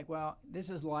not like, well,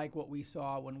 this is like what we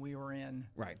saw when we were in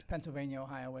Pennsylvania,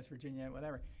 Ohio, West Virginia,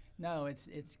 whatever. No, it's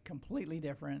completely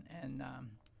different, and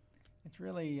it's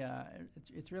really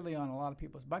on a lot of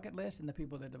people's bucket list, and the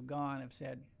people that have gone have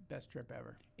said best trip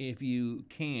ever. If you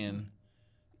can,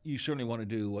 you certainly want to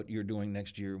do what you're doing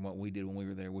next year and what we did when we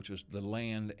were there, which was the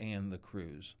land and the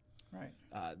cruise. Right.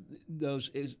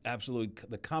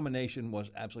 The combination was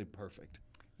absolutely perfect.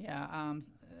 Yeah.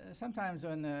 Sometimes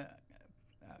on the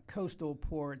coastal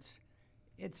ports,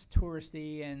 it's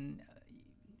touristy and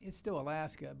it's still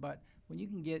Alaska, but when you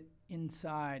can get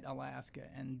inside Alaska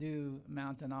and do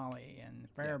Mount Denali and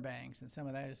Fairbanks and some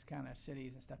of those kind of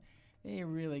cities and stuff. They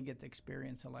really get to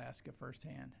experience Alaska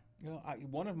firsthand. You know,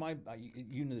 one of my,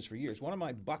 you knew this for years, one of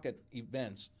my bucket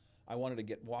events, I wanted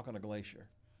to walk on a glacier.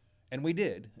 And we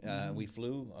did. We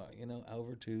flew,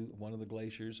 over to one of the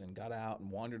glaciers and got out and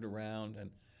wandered around.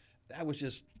 And that was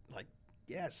just like,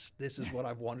 yes, this is what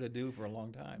I've wanted to do for a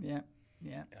long time.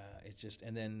 Yeah. It's just,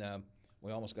 and then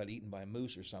we almost got eaten by a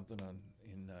moose or something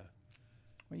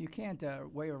Well, you can't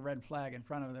wave a red flag in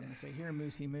front of them and say, "Here,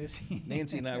 moosey, moosey."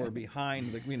 Nancy and I were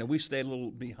behind we stayed a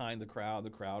little behind the crowd. The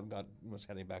crowd was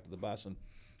heading back to the bus, and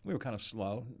we were kind of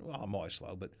slow. Well, I'm always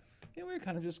slow, but we were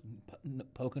kind of just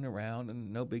poking around,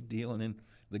 and no big deal. And then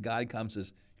the guy comes and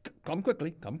says, come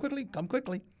quickly.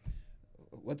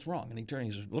 What's wrong? And he turned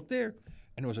and he says, look there.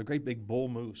 And there was a great big bull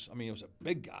moose. I mean, it was a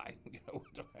big guy.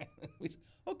 We said,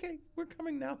 okay, we're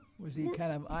coming now. Was he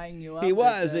kind of eyeing you up? He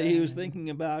was. He was thinking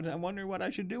about, I wonder what I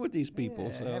should do with these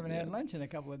people. Yeah, I haven't had lunch in a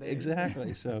couple of days.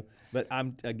 Exactly. So, but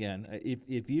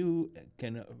if you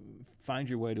can find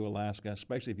your way to Alaska,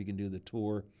 especially if you can do the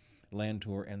tour, land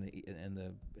tour, and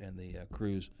the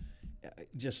cruise,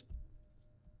 just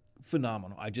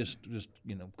phenomenal. I just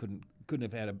couldn't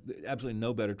have had absolutely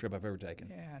no better trip I've ever taken.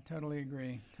 Yeah, totally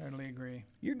agree.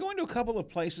 You're going to a couple of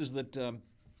places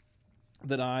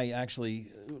that I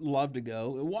actually love to go.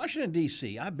 Washington,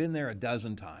 D.C., I've been there a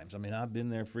dozen times. I mean, I've been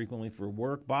there frequently for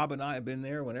work. Bob and I have been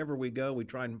there. Whenever we go, we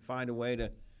try and find a way to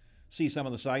see some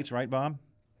of the sites, right, Bob?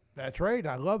 That's right.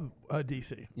 I love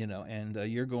D.C. And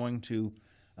you're going to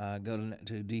go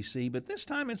to D.C., but this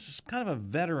time it's kind of a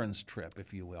veterans trip,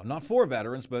 if you will. Not for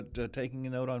veterans, but taking a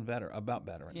note on about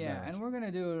veterans. Yeah, and we're going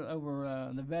to do it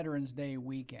over the Veterans Day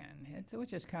weekend,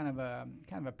 which is kind of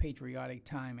a patriotic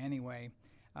time anyway.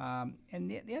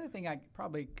 And the other thing I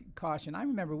probably caution, I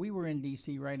remember we were in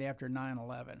D.C. right after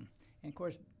 9/11. And, of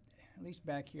course, at least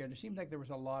back here, there seemed like there was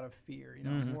a lot of fear,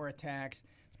 more attacks,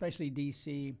 especially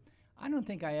D.C. I don't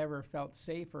think I ever felt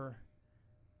safer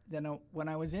than when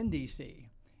I was in D.C.,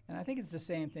 and I think it's the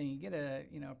same thing. You get a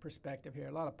perspective here.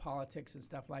 A lot of politics and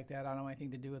stuff like that. I don't know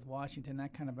anything to do with Washington,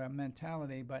 that kind of a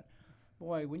mentality. But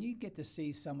boy, when you get to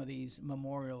see some of these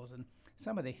memorials and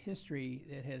some of the history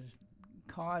that has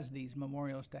caused these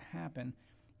memorials to happen,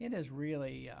 it is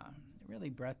really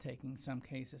breathtaking in some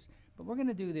cases. But we're going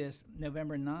to do this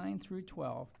November 9 through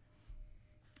 12.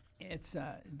 It's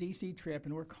a D.C. trip,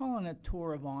 and we're calling it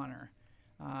Tour of Honor.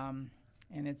 And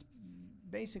it's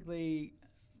basically,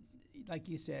 like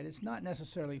you said, it's not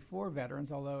necessarily for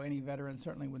veterans, although any veteran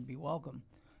certainly would be welcome.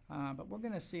 But we're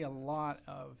going to see a lot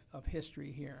of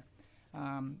history here.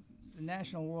 The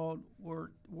National World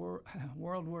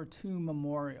War II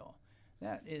Memorial.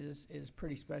 That is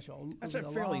pretty special. That's a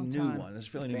fairly new one. It's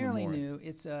fairly new.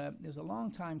 It was a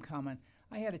long time coming.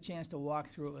 I had a chance to walk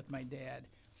through it with my dad,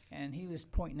 and he was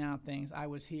pointing out things. I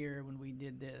was here when we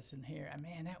did this and here.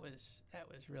 Man, that was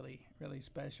really, really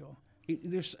special.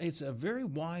 It's a very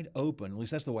wide open. At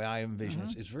least that's the way I envision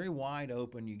it. It's very wide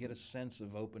open. You get a sense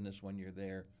of openness when you're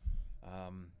there.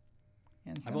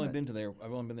 I've only been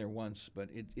there once, but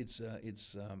it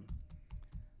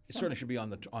certainly should be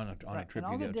on a trip. And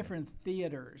all the different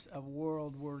theaters of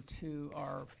World War II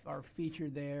are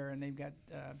featured there, and they've got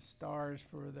stars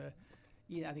for the.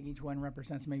 I think each one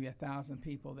represents maybe 1,000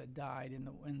 people that died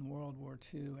in World War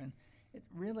II, and it's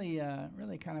really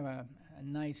kind of a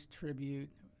nice tribute.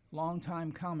 Long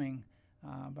time coming,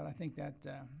 but I think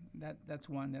that's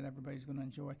one that everybody's going to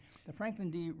enjoy. The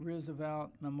Franklin D.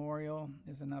 Roosevelt Memorial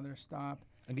is another stop.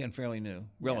 Again, fairly new,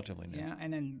 relatively new. Yeah,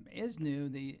 and then is new,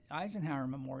 the Eisenhower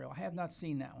Memorial. I have not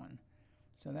seen that one.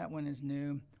 So that one is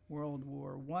new. World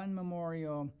War I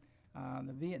Memorial,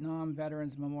 the Vietnam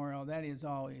Veterans Memorial. That is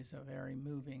always a very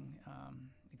moving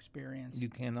experience. You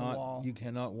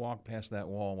cannot walk past that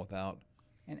wall without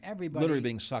and everybody literally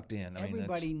being sucked in.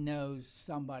 Everybody knows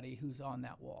somebody who's on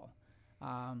that wall.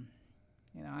 I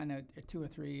know 2 or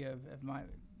 3 of my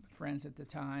friends at the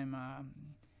time,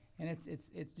 and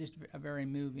it's just a very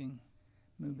moving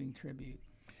tribute.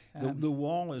 The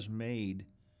wall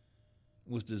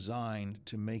was designed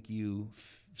to make you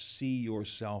see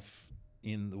yourself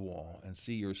in the wall and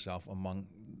see yourself among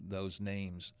those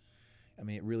names. I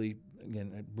mean, it really,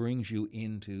 again, it brings you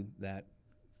into that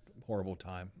horrible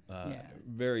time.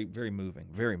 Very, very moving,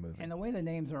 very moving. And the way the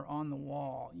names are on the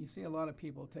wall, you see a lot of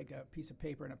people take a piece of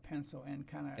paper and a pencil and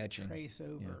kind of trace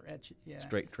over,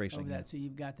 straight tracing over that, so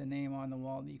you've got the name on the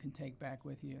wall that you can take back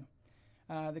with you.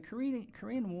 The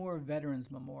Korean War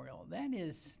Veterans Memorial, that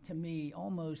is, to me,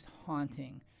 almost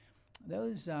haunting.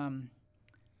 Those, the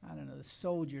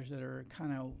soldiers that are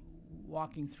kind of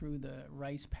walking through the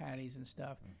rice paddies and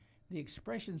stuff, the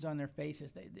expressions on their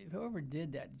faces, whoever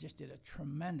did that just did a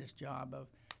tremendous job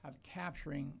of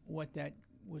capturing what that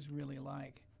was really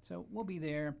like. So we'll be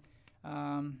there.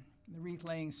 The wreath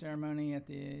laying ceremony at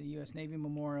the U.S. Navy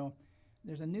Memorial.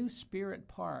 There's a new Spirit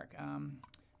Park.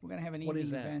 We're going to have an evening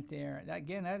event there.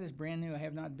 That is brand new. I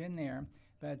have not been there,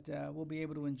 but we'll be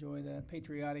able to enjoy the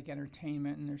patriotic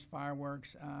entertainment, and there's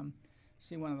fireworks,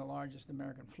 see one of the largest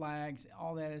American flags.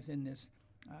 All that is in this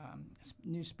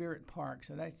new Spirit Park,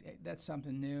 so that's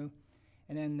something new.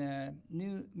 And then the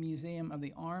new Museum of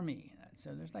the Army.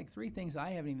 So there's like 3 things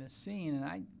I haven't even seen,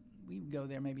 and we go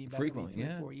there maybe about every 3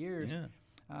 or 4 years.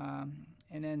 Yeah.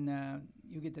 And then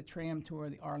you get the tram tour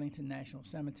of the Arlington National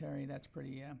Cemetery. That's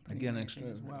pretty amazing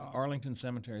as well. Arlington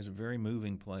Cemetery is a very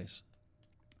moving place.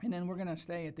 And then we're going to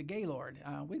stay at the Gaylord.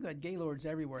 We've got Gaylords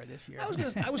everywhere this year.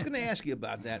 I was going to ask you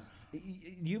about that.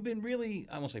 You've been really,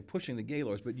 I won't say pushing the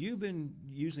Gaylords, but you've been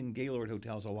using Gaylord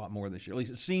hotels a lot more this year. At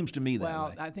least it seems to me that way.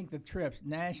 Well, I think the trips,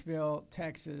 Nashville,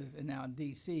 Texas, and now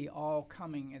D.C., all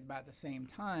coming at about the same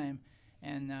time.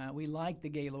 And we like the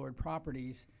Gaylord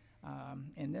properties.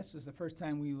 And this is the first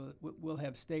time we will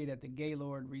have stayed at the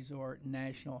Gaylord Resort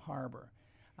National Harbor.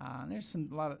 There's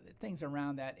a lot of things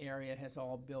around that area has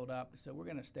all built up, so we're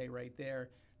going to stay right there.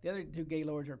 The other 2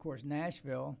 Gaylords are, of course,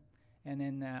 Nashville, and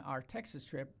then our Texas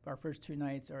trip, our first 2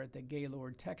 nights are at the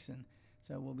Gaylord Texan.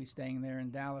 So we'll be staying there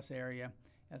in Dallas area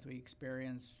as we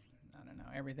experience,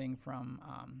 everything from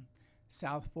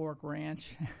South Fork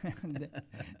Ranch,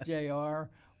 JR.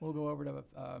 We'll go over to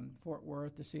Fort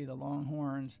Worth to see the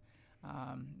Longhorns.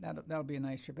 That'll be a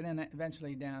nice trip. And then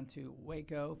eventually down to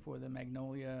Waco for the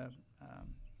Magnolia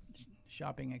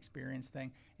shopping experience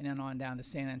thing. And then on down to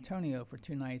San Antonio for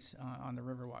 2 nights on the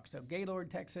Riverwalk. So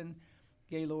Gaylord Texan,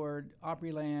 Gaylord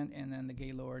Opryland, and then the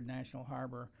Gaylord National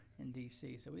Harbor in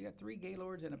D.C. So we got 3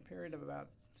 Gaylords in a period of about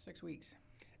 6 weeks.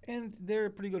 And they're a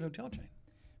pretty good hotel chain.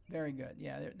 Very good.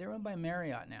 Yeah, they're owned by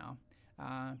Marriott now.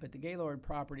 But the Gaylord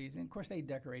properties, and of course they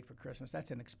decorate for Christmas.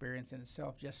 That's an experience in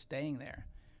itself, just staying there.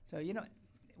 So,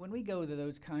 when we go to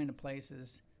those kind of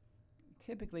places,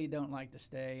 typically don't like to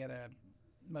stay at a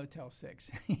Motel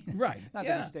 6. Right. Not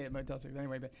that we stay at Motel 6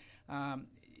 anyway, but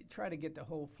try to get the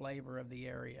whole flavor of the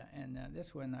area. And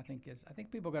this one, I think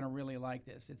people are going to really like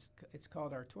this. It's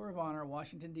called our Tour of Honor,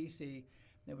 Washington, D.C.,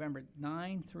 November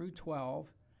 9 through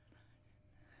 12.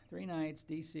 3 nights,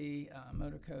 D.C.,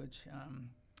 motor coach,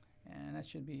 and that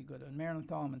should be good. And Marilyn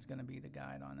Thalman's going to be the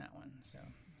guide on that one. So,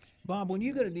 Bob, when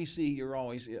you go to D.C., you're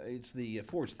always it's the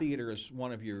Ford's Theater is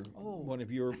one of your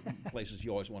places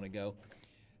you always want to go.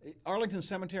 Arlington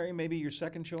Cemetery, maybe your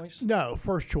second choice? No,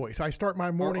 first choice. I start my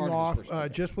morning off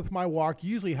just with my walk.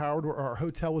 Usually, Howard, our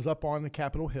hotel is up on the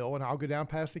Capitol Hill, and I'll go down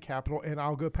past the Capitol, and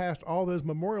I'll go past all those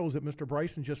memorials that Mr.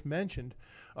 Bryson just mentioned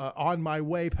on my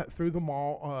way through the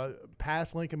mall,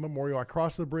 past Lincoln Memorial. I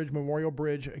cross the bridge, Memorial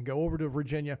Bridge, and go over to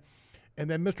Virginia. And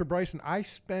then, Mr. Bryson, I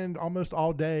spend almost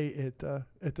all day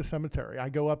at the cemetery. I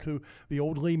go up to the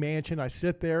old Lee Mansion. I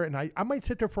sit there, and I might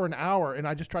sit there for an hour, and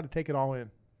I just try to take it all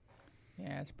in.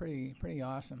 Yeah, it's pretty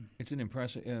awesome. It's an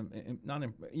impressive,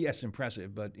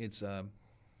 impressive, but it's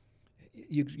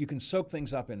you can soak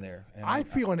things up in there. And I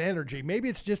feel an energy. Maybe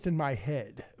it's just in my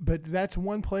head, but that's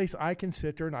one place I can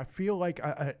sit there and I feel like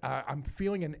I'm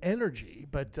feeling an energy.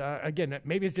 But again,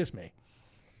 maybe it's just me.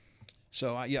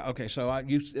 So okay. So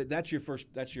that's your first.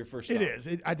 That's your first. It is.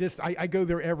 I go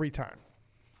there every time.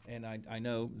 And I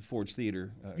know Ford's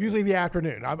Theater. Usually the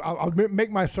afternoon. I'll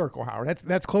make my circle, Howard.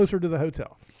 That's closer to the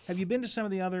hotel. Have you been to some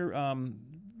of the other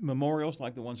memorials,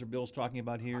 like the ones that Bill's talking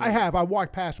about here? I have. I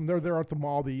walked past them. They're there at the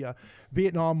mall. The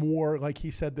Vietnam War, like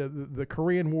he said, the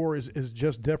Korean War is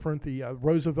just different. The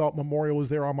Roosevelt Memorial is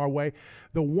there on my way.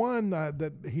 The one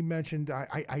that he mentioned,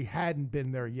 I hadn't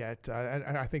been there yet,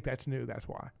 and I think that's new. That's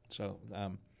why. So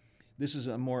this is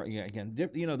a more, again,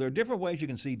 there are different ways you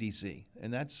can see D.C.,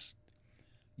 and that's...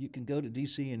 You can go to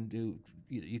D.C. and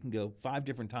you can go 5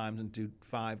 different times and do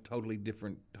 5 totally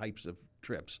different types of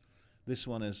trips. This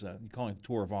one is you call it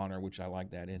Tour of Honor, which I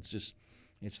like that. It's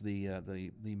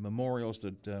the memorials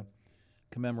that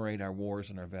commemorate our wars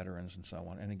and our veterans and so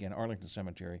on. And again, Arlington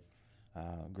Cemetery,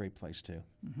 great place too.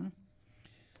 Mm-hmm.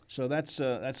 So that's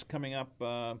coming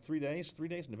up 3 days,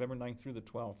 November 9th through the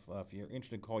 12th. If you're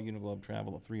interested, call Uniglobe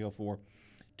Travel at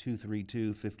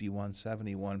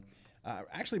 304-232-5171.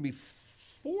 Actually,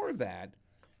 before that,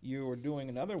 you were doing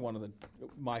another one of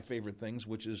my favorite things,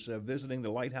 which is visiting the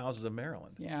lighthouses of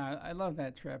Maryland. Yeah, I love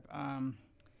that trip.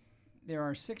 There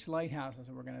are 6 lighthouses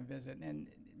that we're going to visit, and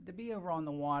to be over on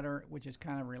the water, which is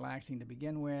kind of relaxing to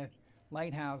begin with,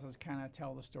 lighthouses kind of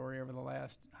tell the story over the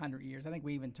last 100 years. I think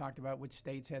we even talked about which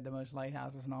states had the most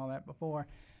lighthouses and all that before.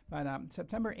 But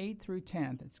September 8th through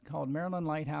 10th, it's called Maryland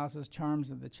Lighthouses,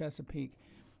 Charms of the Chesapeake.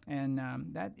 And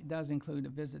that does include a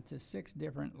visit to 6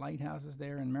 different lighthouses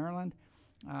there in Maryland.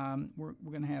 We're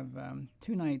going to have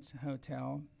 2 nights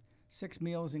hotel, 6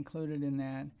 meals included in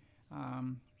that.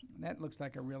 That looks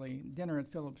like a really dinner at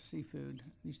Phillips Seafood.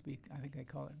 Used to be, I think they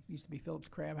call it, used to be Phillips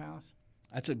Crab House.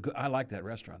 That's a good. I like that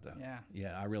restaurant though. Yeah.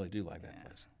 Yeah, I really do like that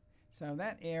place. So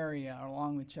that area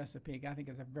along the Chesapeake, I think,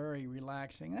 is a very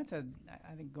relaxing. I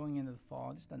think going into the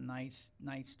fall, just a nice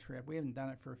trip. We haven't done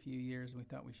it for a few years, and we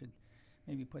thought we should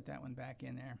maybe put that one back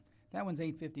in there. That one's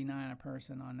 $8.59 a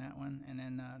person on that one, and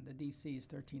then the DC is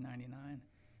 $13.99.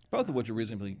 Both of which are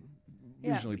reasonably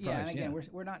priced. Yeah, and again,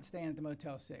 we're not staying at the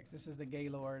Motel 6. This is the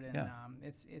Gaylord, and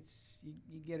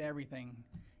you get everything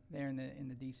there in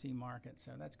the DC market.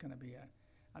 So that's going to be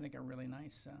I think a really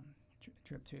nice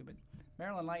trip too. But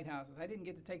Maryland Lighthouses, I didn't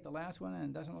get to take the last one, and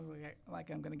it doesn't look like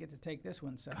I'm going to get to take this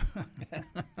one. So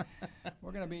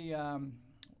we're going to be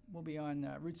we'll be on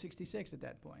Route 66 at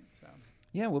that point. So.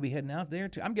 Yeah, we'll be heading out there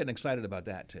too. I'm getting excited about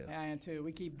that too. Yeah, I am too.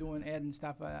 We keep doing Ed and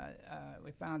stuff.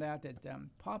 We found out that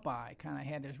Popeye kind of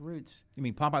had his roots. You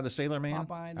mean Popeye the Sailor Man?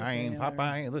 Popeye the I ain't Sailor.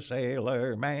 Popeye the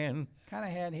Sailor Man. Kind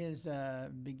of had his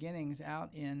beginnings out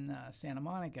in Santa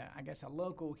Monica. I guess a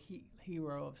local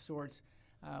hero of sorts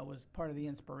was part of the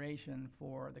inspiration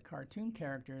for the cartoon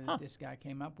character that this guy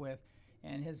came up with.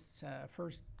 And his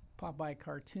first Popeye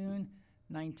cartoon,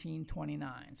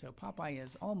 1929. So Popeye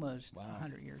is almost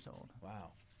 100 years old.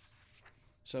 Wow.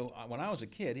 So when I was a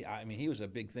kid, he was a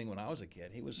big thing when I was a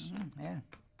kid. He was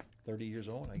 30 years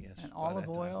old, I guess. And olive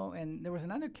oil, and there was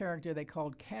another character they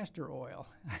called Castor Oil.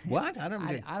 What? I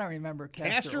don't remember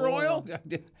castor oil.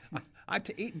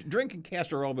 Drinking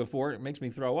castor oil before, it makes me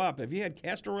throw up. Have you had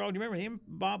castor oil? Do you remember him,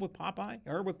 Bob, with Popeye?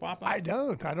 Or with Popeye? I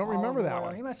don't remember that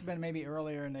one. He must have been maybe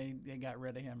earlier, and they got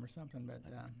rid of him or something. But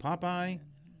Popeye.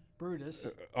 Brutus.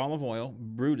 Olive oil,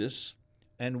 Brutus,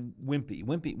 and Wimpy.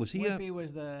 Wimpy, was he Wimpy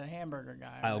was the hamburger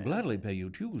guy. I'll gladly pay you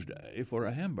Tuesday for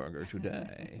a hamburger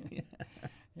today.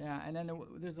 Yeah, and then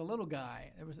there's a little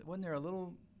guy. Wasn't there a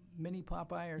little mini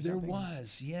Popeye or something? There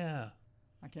was, yeah.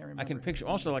 I can't remember. I can picture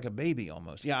also like a baby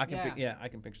almost. Yeah, I can. I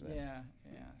can picture that. Yeah.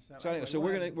 So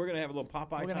we're gonna have a little Popeye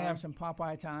time. We're gonna have some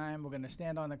Popeye time. We're gonna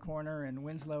stand on the corner in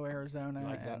Winslow, Arizona.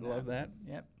 Like that. Love that.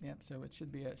 Yep. So it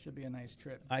should be a nice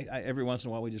trip. I every once in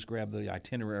a while we just grab the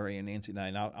itinerary, and Nancy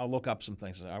and I'll look up some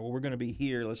things. Well, we're gonna be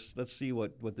here. Let's see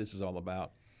what this is all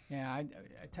about. Yeah, I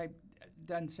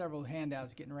done several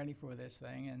handouts getting ready for this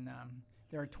thing, and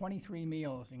there are 23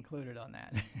 meals included on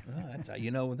that.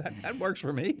 That works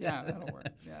for me. Yeah, that'll work.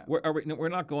 Yeah. We're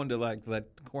not going to like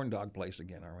that corn dog place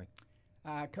again, are we?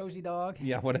 Cozy Dog?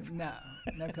 Yeah, whatever.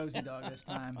 No Cozy Dog this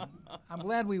time. I'm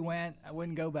glad we went. I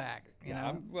wouldn't go back. You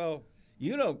know?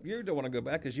 You don't want to go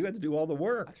back because you had to do all the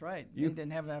work. That's right. You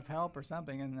didn't have enough help or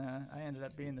something, and I ended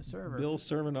up being the server. Bill's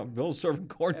serving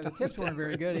corn dogs. The tips weren't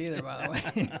very good either, by the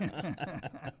way.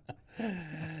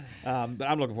 But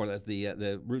I'm looking forward to that.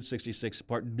 The Route 66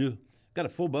 Part 2. Got a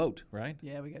full boat, right?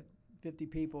 Yeah, we got 50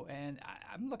 people, and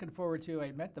I'm looking forward to.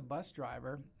 I met the bus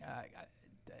driver.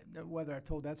 Whether I've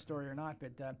told that story or not,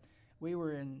 but we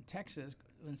were in Texas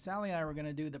when Sally and I were going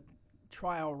to do the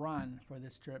trial run for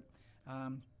this trip.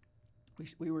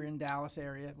 We were in Dallas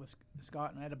area with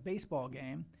Scott and had a baseball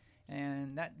game,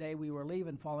 and that day we were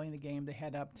leaving following the game to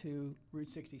head up to Route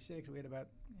 66. We had about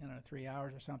 3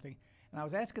 hours or something, and I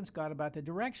was asking Scott about the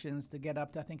directions to get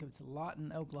up to, I think it's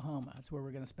Lawton, Oklahoma. That's where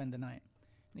we're going to spend the night.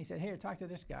 And he said, "Here, talk to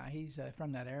this guy. He's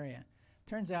from that area."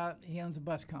 Turns out he owns a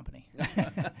bus company.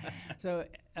 So,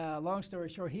 long story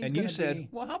short, he's going to And you said,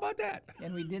 well, how about that?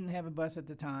 And we didn't have a bus at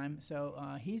the time,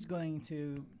 so he's going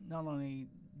to not only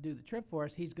do the trip for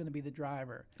us, he's going to be the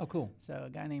driver. Oh, cool. So a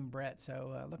guy named Brett.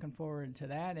 So looking forward to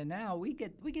that. And now we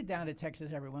get down to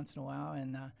Texas every once in a while,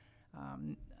 and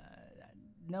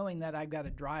knowing that I've got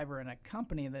a driver and a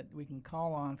company that we can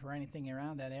call on for anything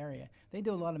around that area. They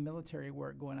do a lot of military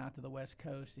work going out to the West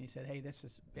Coast, and he said, "Hey,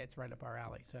 it's right up our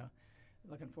alley." So.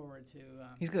 Looking forward to.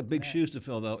 He's got big shoes to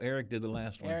fill, though. Eric did the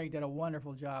last one. Eric did a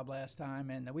wonderful job last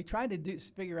time, and we tried to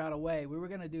figure out a way. We were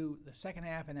going to do the second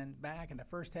half and then back in the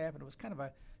first half, and it was kind of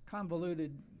a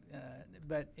convoluted,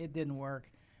 but it didn't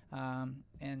work.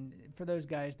 And for those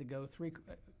guys to go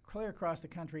clear across the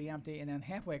country empty, and then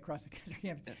halfway across the country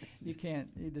empty,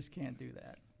 you just can't do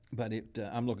that. But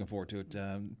I'm looking forward to it.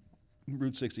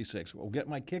 Route 66. We'll get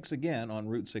my kicks again on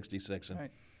Route 66. And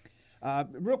right.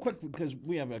 Real quick, because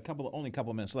we have only a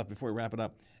couple of minutes left before we wrap it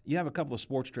up. You have a couple of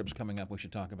sports trips coming up we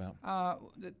should talk about.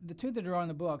 The two that are on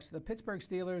the books, the Pittsburgh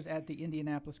Steelers at the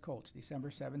Indianapolis Colts, December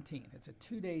 17th. It's a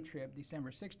 2-day trip,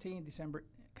 December 16th,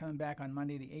 coming back on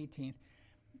Monday the 18th.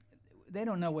 They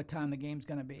don't know what time the game's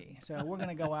going to be. So we're going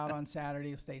to go out on Saturday,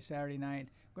 we'll stay Saturday night.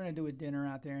 We're going to do a dinner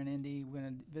out there in Indy. We're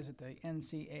going to visit the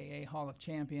NCAA Hall of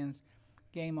Champions.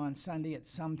 Game on Sunday at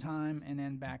some time, and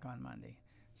then back on Monday.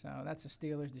 So that's the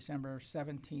Steelers December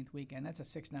 17th weekend. That's a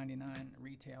 $6.99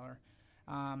 retailer.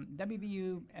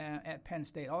 WVU at Penn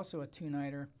State, also a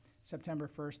two-nighter, September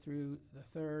 1st through the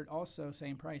 3rd. Also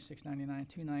same price, $6.99,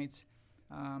 2 nights.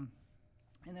 And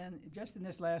then just in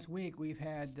this last week, we've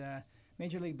had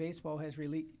Major League Baseball has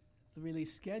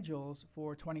released schedules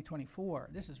for 2024.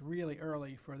 This is really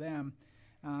early for them.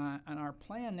 And our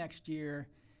plan next year,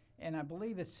 and I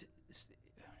believe it's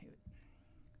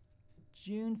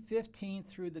June 15th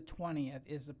through the 20th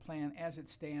is the plan as it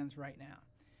stands right now.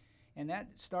 And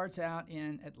that starts out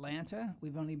in Atlanta.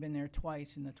 We've only been there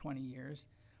twice in the 20 years.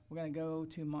 We're going to go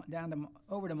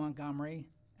over to Montgomery,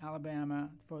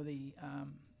 Alabama for the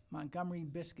Montgomery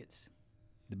Biscuits.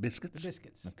 The Biscuits? The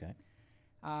Biscuits. Okay.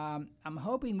 I'm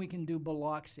hoping we can do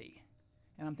Biloxi.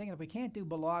 And I'm thinking if we can't do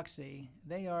Biloxi,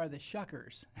 they are the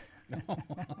Shuckers.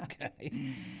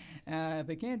 Okay. If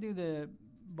we can't do the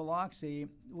Biloxi,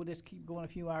 we'll just keep going a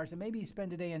few hours and maybe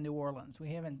spend a day in New Orleans.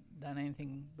 We haven't done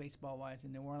anything baseball-wise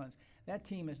in New Orleans. That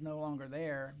team is no longer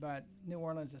there, but New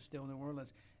Orleans is still New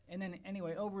Orleans. And then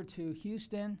anyway, over to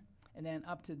Houston and then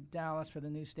up to Dallas for the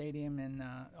new stadium in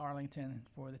Arlington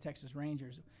for the Texas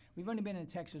Rangers. We've only been in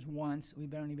Texas once.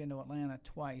 We've only been to Atlanta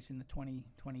twice in the 20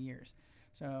 years.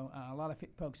 So a lot of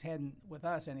folks hadn't, with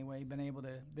us anyway, been able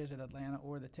to visit Atlanta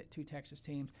or the two Texas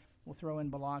teams. We'll throw in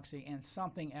Biloxi and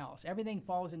something else. Everything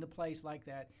falls into place like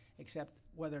that, except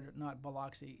whether or not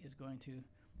Biloxi is going to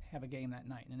have a game that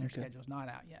night, and their schedule's not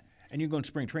out yet. And you're going to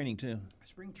spring training, too.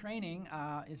 Spring training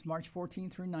is March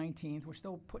 14th through 19th. We're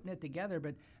still putting it together,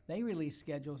 but they release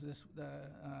schedules this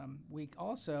week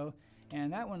also,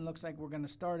 and that one looks like we're going to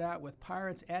start out with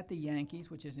Pirates at the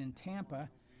Yankees, which is in Tampa.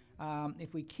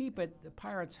 If we keep it, the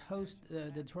Pirates host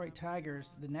the Detroit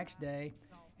Tigers the next day,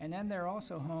 and then they're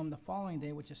also home the following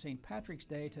day, which is St. Patrick's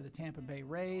Day, to the Tampa Bay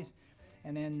Rays.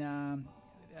 And then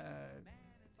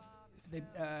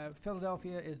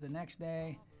Philadelphia is the next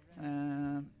day.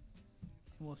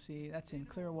 We'll see. That's in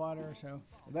Clearwater. So well,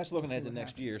 that's looking at the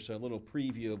next year, so a little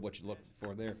preview of what you look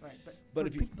for there. Right, but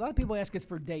if you, a lot of people ask us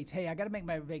for dates. Hey, I got to make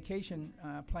my vacation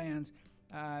plans.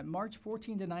 March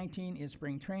 14 to 19 is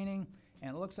spring training,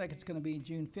 and it looks like it's going to be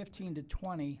June 15 to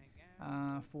 20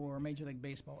 for Major League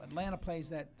Baseball. Atlanta plays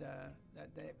that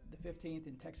day, the 15th,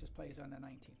 and Texas plays on the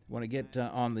 19th. Want to get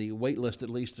on the wait list at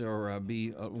least, or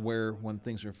be aware when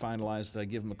things are finalized,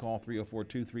 give them a call,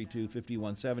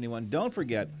 304-232-5171. Don't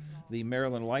forget the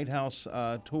Maryland Lighthouse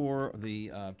tour,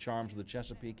 the Charms of the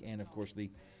Chesapeake, and, of course,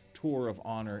 the Tour of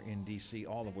Honor in D.C.,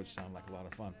 all of which sound like a lot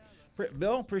of fun.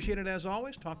 Bill, appreciate it as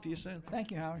always. Talk to you soon.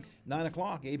 Thank you, Howard. 9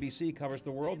 o'clock, ABC covers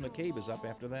the world. McCabe is up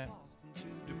after that.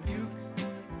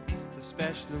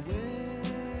 Especially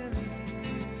Willie,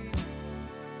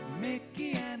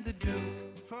 Mickey, and the Duke.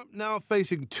 Trump now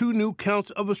facing 2 new counts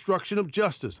of obstruction of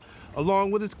justice, along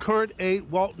with his current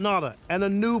aide, Walt Nauta, and a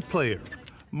new player,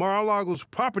 Mar-a-Lago's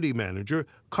property manager,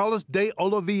 Carlos de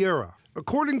Oliveira.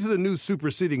 According to the new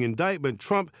superseding indictment,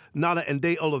 Trump, Nauta, and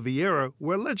de Oliveira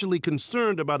were allegedly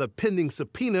concerned about a pending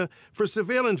subpoena for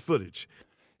surveillance footage.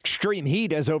 Extreme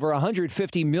heat has over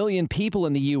 150 million people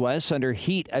in the U.S. under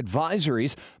heat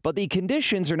advisories, but the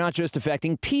conditions are not just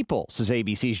affecting people, says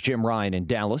ABC's Jim Ryan in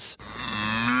Dallas.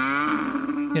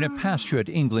 In a pasture at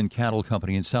England Cattle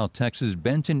Company in South Texas,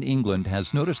 Benton, England,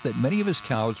 has noticed that many of his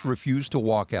cows refuse to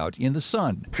walk out in the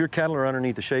sun. If your cattle are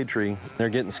underneath the shade tree, they're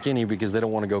getting skinny because they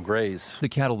don't want to go graze. The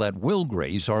cattle that will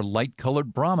graze are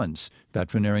light-colored Brahmins,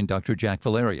 veterinarian Dr. Jack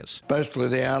Valerius. Especially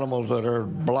the animals that are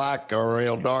black or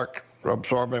real dark,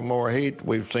 absorbing more heat.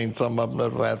 We've seen some of them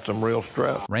that have had some real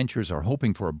stress. Ranchers are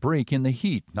hoping for a break in the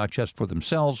heat, not just for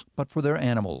themselves, but for their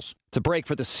animals. It's a break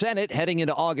for the Senate heading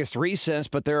into August recess,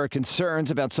 but there are concerns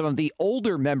about some of the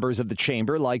older members of the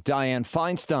chamber, like Dianne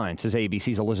Feinstein, says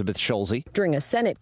ABC's Elizabeth Schulze. During a Senate